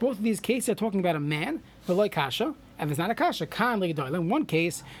 Both of these cases are talking about a man v'lo kasha, and if it's not a kasha, kan le'gedolim. One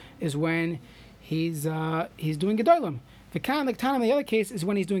case is when he's doing gedolim. The kan le'ktanim. The other case is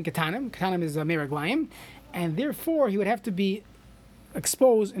when he's doing ketanim. Ketanim is meraglayim, and therefore he would have to be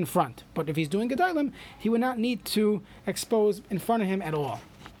exposed in front. But if he's doing gedolim, he would not need to expose in front of him at all.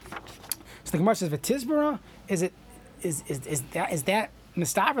 So the Gemara says, "V'tizbara, is that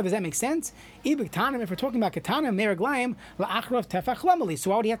mistaver? Does that make sense? If we're talking about ketanim meraglayim la'achrav tefach lamali,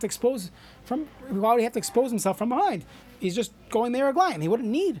 so why would he have to expose himself from behind? He's just going meraglayim. He wouldn't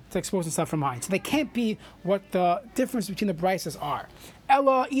need to expose himself from behind. So they can't be what the difference between the brises are.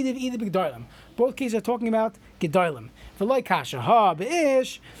 Ella idiv gedolim. Both cases are talking about gedolim. V'loy kasha ha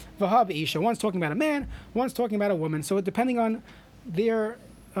be'ish v'ha be'isha. One's talking about a man, one's talking about a woman. So depending on their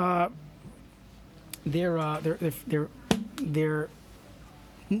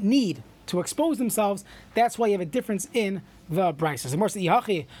need to expose themselves, that's why you have a difference in the brises.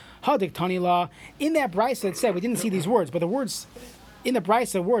 In that brisa it said, we didn't see these words, but the words in the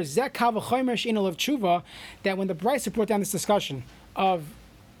brisa words that when the brisa brought down this discussion of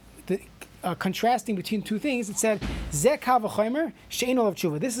the contrasting between two things. It said, Zeh kal v'chomer she'ein olav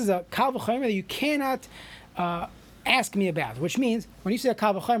tshuva. This is a kal v'chomer that you cannot ask me about. Which means, when you say a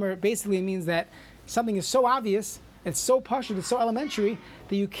kal v'chomer, basically it means that something is so obvious, it's so pashut, it's so elementary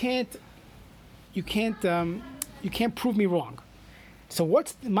that you can't prove me wrong. So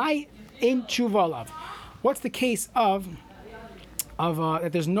what's my ein tshuva olav? What's the case of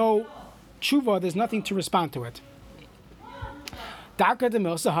that there's no tshuva, there's nothing to respond to it? Darka de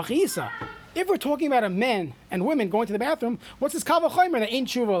milsa hachisa. If we're talking about a man and women going to the bathroom, what's this kal v'chomer that ain't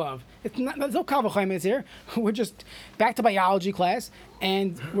tshuva olav? There's no kal v'chomer here. We're just back to biology class,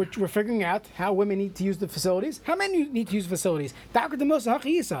 and we're figuring out how women need to use the facilities, how men need to use the facilities. Darka de milsa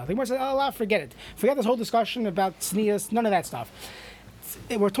hachisa. The Gemara says, "Allah, forget it. Forget this whole discussion about tznius. None of that stuff."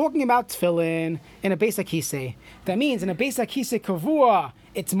 We're talking about tefillin in a beis hakisei. That means in a beis hakisei kavua,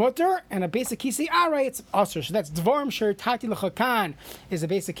 it's mutter, and a beis hakisei aray, it's asur. So that's dvarim sher tati l'chakan is a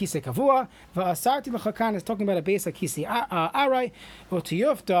beis hakisei kavua. V'asarti l'chakan is talking about a beis hakisei aray.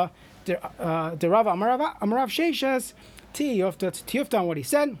 Utiyufta the Rav Amarav Sheshes tiyufta on what he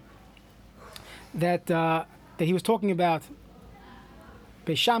said that he was talking about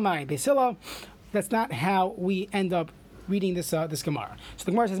Beis Shammai, Beis Hillel. That's not how we end up reading this Gemara. So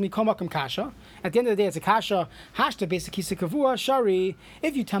the Gemara says, "Mikol makom kasha." At the end of the day, it's a kasha. Hashta beis hakisei kavua shari.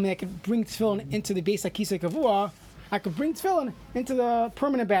 If you tell me I could bring tefillin into the beis hakisei kavua, I could bring tefillin into the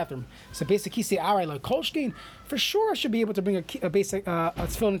permanent bathroom. So beis hakisei aray like kolshkin. For sure, I should be able to bring a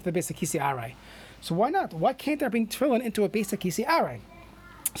tefillin into the beis hakisei aray. So why not? Why can't I bring tefillin into a beis hakisei aray?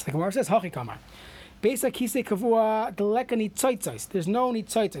 So the Gemara says, "Hachi kamar." Beis hakisei kavua deleka nitzotzos. There's no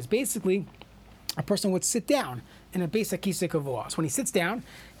nitzotzos. Basically, a person would sit down in a beis hakisei kavua. So when he sits down,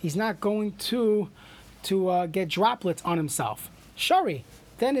 he's not going to get droplets on himself. Shari,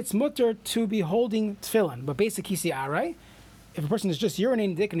 then it's mutter to be holding tefillin. But beis hakisei aray, if a person is just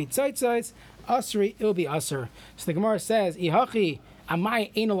urinating dik and tzotzos, asri, it'll be asr. So the Gemara says, "Ihachi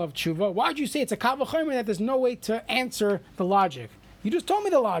amai einol of tshuva." Why'd you say it's a kal v'chomer that there's no way to answer the logic? You just told me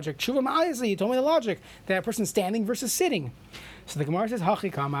the logic. Tshuva ma'aseh, you told me the logic that a person's standing versus sitting. So the Gemara says,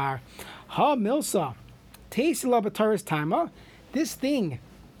 "Hachi kamar ha milsa." This thing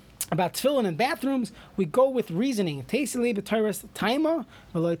about tefillin and bathrooms, we go with reasoning. Don't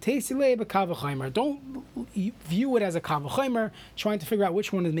view it as a kal v'chomer, trying to figure out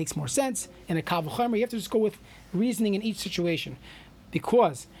which one makes more sense. In a kal v'chomer, you have to just go with reasoning in each situation.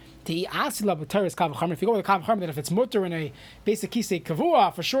 Because if you go with a kal v'chomer, then if it's mutter in a beis hakisei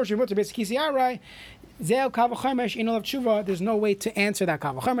kavua, for sure, you're mutter beis hakisei aray, there's no way to answer that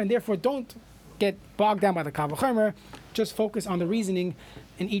kal v'chomer, and therefore don't get bogged down by the kal v'chomer. Just focus on the reasoning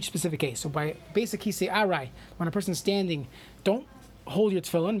in each specific case. So by beis hakisei aray, when a person's standing, don't hold your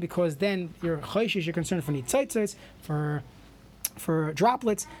tefillin, because then you're chayshish, you're concerned for nitzotzos, for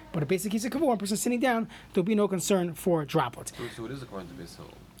droplets. But a beis hakisei kavua, when a person's sitting down, there'll be no concern for droplets. So it is according to Beis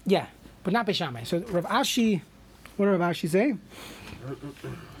Hillel. Yeah, but not Beis Shammai. So Rav Ashi, what did Rav Ashi say?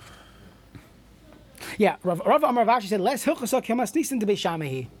 Yeah, Rav Amar Rav Ashi said, "Less hilchasa kemas nisan to Beis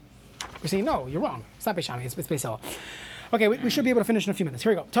Shammai." We're saying, no, you're wrong. It's not Beis Shammai, it's Beis Hillel. Okay, we should be able to finish in a few minutes.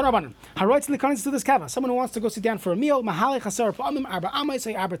 Here we go. Tana Rabbanan. Haroitz likanis to this kava. Someone who wants to go sit down for a meal. Mahalei chasar pa'amim arba amos,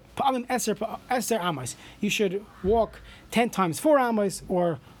 say arba pa'amim eser amos. You should walk 10 times 4 amos,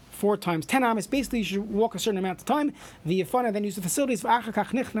 or 4 times 10 amos. Basically, you should walk a certain amount of time. The yafana, then use the facilities,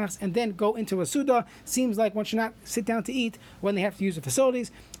 and then go into a suda. Seems like one should not sit down to eat when they have to use the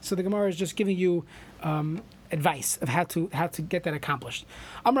facilities. So the Gemara is just giving you advice of how to get that accomplished.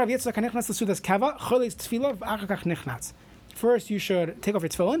 First, you should take off your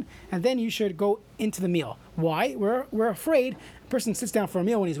tefillin, and then you should go into the meal. Why? We're afraid a person sits down for a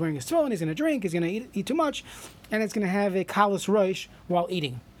meal when he's wearing his tefillin, he's going to drink, he's going to eat too much, and it's going to have a kalus roish while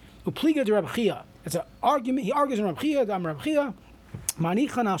eating. Upliga de Reb Chia. It's an argument. He argues in Reb Chia.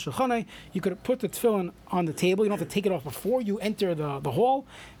 You could put the tefillin on the table. You don't have to take it off before you enter the hall.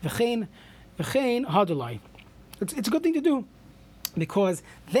 V'chein hadulai. It's a good thing to do, because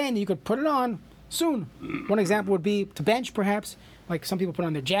then you could put it on soon. One example would be to bench, perhaps, like some people put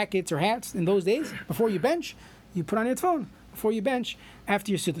on their jackets or hats in those days. Before you bench, you put on your tefillin. Before you bench, after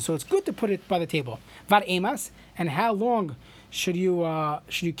your suda. So it's good to put it by the table. Vad emas, and how long should you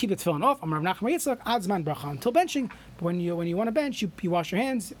keep the tefillin off? Amar Rav Nachman Yitzchak ad zman bracha, until benching. But when you want to bench, you wash your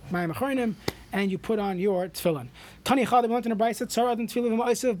hands, mayim achronim, and you put on your tefillin. Tani chad we learned in a brayso tzarad and tefillin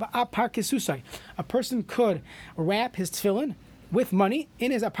v'ma'asev ba'apar kesusai. A person could wrap his tefillin with money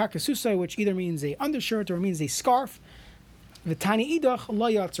in his apar kesusai, which either means a undershirt or means a scarf. V'tani idach lo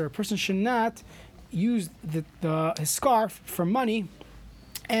yatzer. A person should not use his scarf for money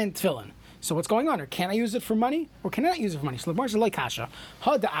and tefillin. So what's going on here? Can I use it for money or can I not use it for money? So the Gemara says like kasha.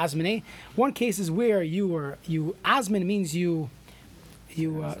 Had the azmine. One case is where you azmin means you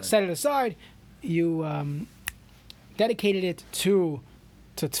set it aside, you dedicated it to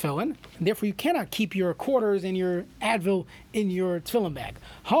tefillin, and therefore you cannot keep your quarters and your advil in your tefillin bag.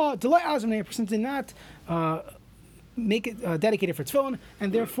 Ha delay azmine, a person did not make it dedicated for tefillin,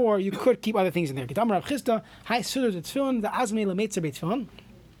 and therefore you could keep other things in there.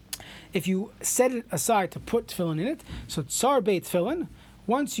 If you set it aside to put tefillin in it, so tsar beit tefillin,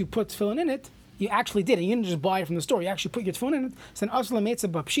 once you put tefillin in it, you actually did it. You didn't just buy it from the store. You actually put your tefillin in it. So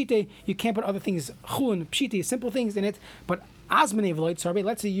you can't put other things, chulin, pshite, simple things in it. But azmane v'loy tsar beit,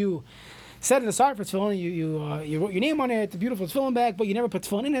 let's say you set it aside for tefillin, you wrote your name on it, a beautiful tefillin bag, but you never put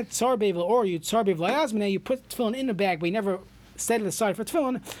tefillin in it, tsar beit, or you tsar beit v'loy azmane, you put tefillin in the bag, but you never set it aside for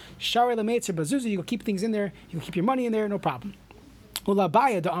tefillin, shari l'meitzer bazuzi, you can keep things in there, you can keep your money in there, no problem.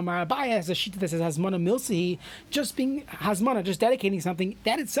 Abaya, the Amar Abaya has a sheet that says Hazmana Milsihi, just being Hazmana, just dedicating something,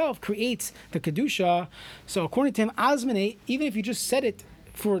 that itself creates the Kedusha. So according to him, Azmane, even if you just said it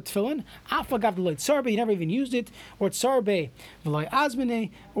for tefillin, Afagav V'loy Tsarbe, you never even used it, or Tsarbe V'loy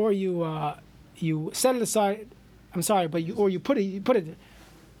Azmane, or you set it aside, I'm sorry, but you put it,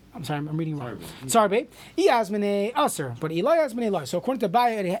 I'm sorry, I'm reading wrong. Sarbe, Iazmane Aser, but Eli Azmane Eli. So according to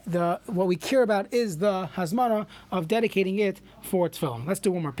Baya, what we care about is the Hazmana of dedicating it for tefillin. Let's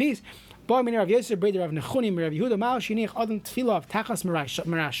do one more piece. Can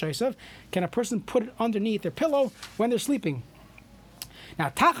a person put it underneath their pillow when they're sleeping? Now,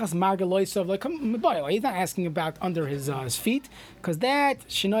 Tachas Margaloisov, he's not asking about under his feet, because that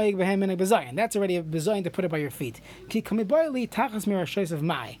Shinoig Behem and a Bezayan. That's already a Bezayan to put it by your feet. Tachas Mirashoisov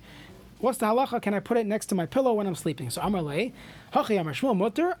Mai. What's the halacha? Can I put it next to my pillow when I'm sleeping? So Amarle, Hachi Amar Shmuel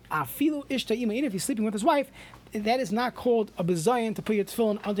Mutter, Afilu Ishta Ima. Even if he's sleeping with his wife, that is not called a bezayin to put your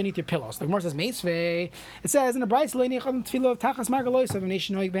tefillin underneath your pillows. The Gemara says Meisvei. It says in the Brayso Leini Chadam Tefillah of Tachas Margalois of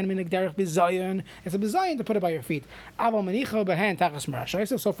Nation Noig Ben Minik Derech Bezayin. It's a bezayin to put it by your feet. Aval Manicha Behen Tachas Marashai.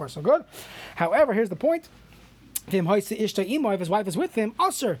 So far so good. However, here's the point. If his wife is with him,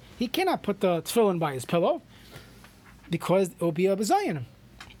 Aser, he cannot put the tefillin by his pillow because it will be a bezayin.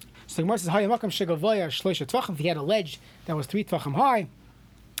 So the Gemara says Hayamakam Shegavaya Shloisha Tvachim. If he had a ledge that was 3 Tvachim high,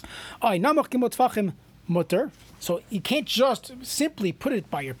 Ay Namach Gimot Tvachim Mutter. So you can't just simply put it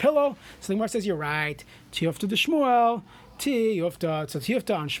by your pillow. So the Gemara says you're right. Tiyufta the Shmuel,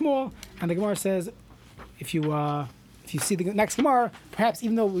 Tiyufta on Shmuel, and the Gemara says if you see the next Gemara, perhaps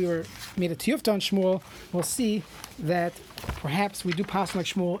even though we made a Tiyufta on Shmuel, we'll see that perhaps we do pass like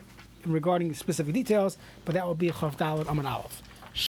Shmuel regarding specific details, but that will be Chav Daled Amud Aleph.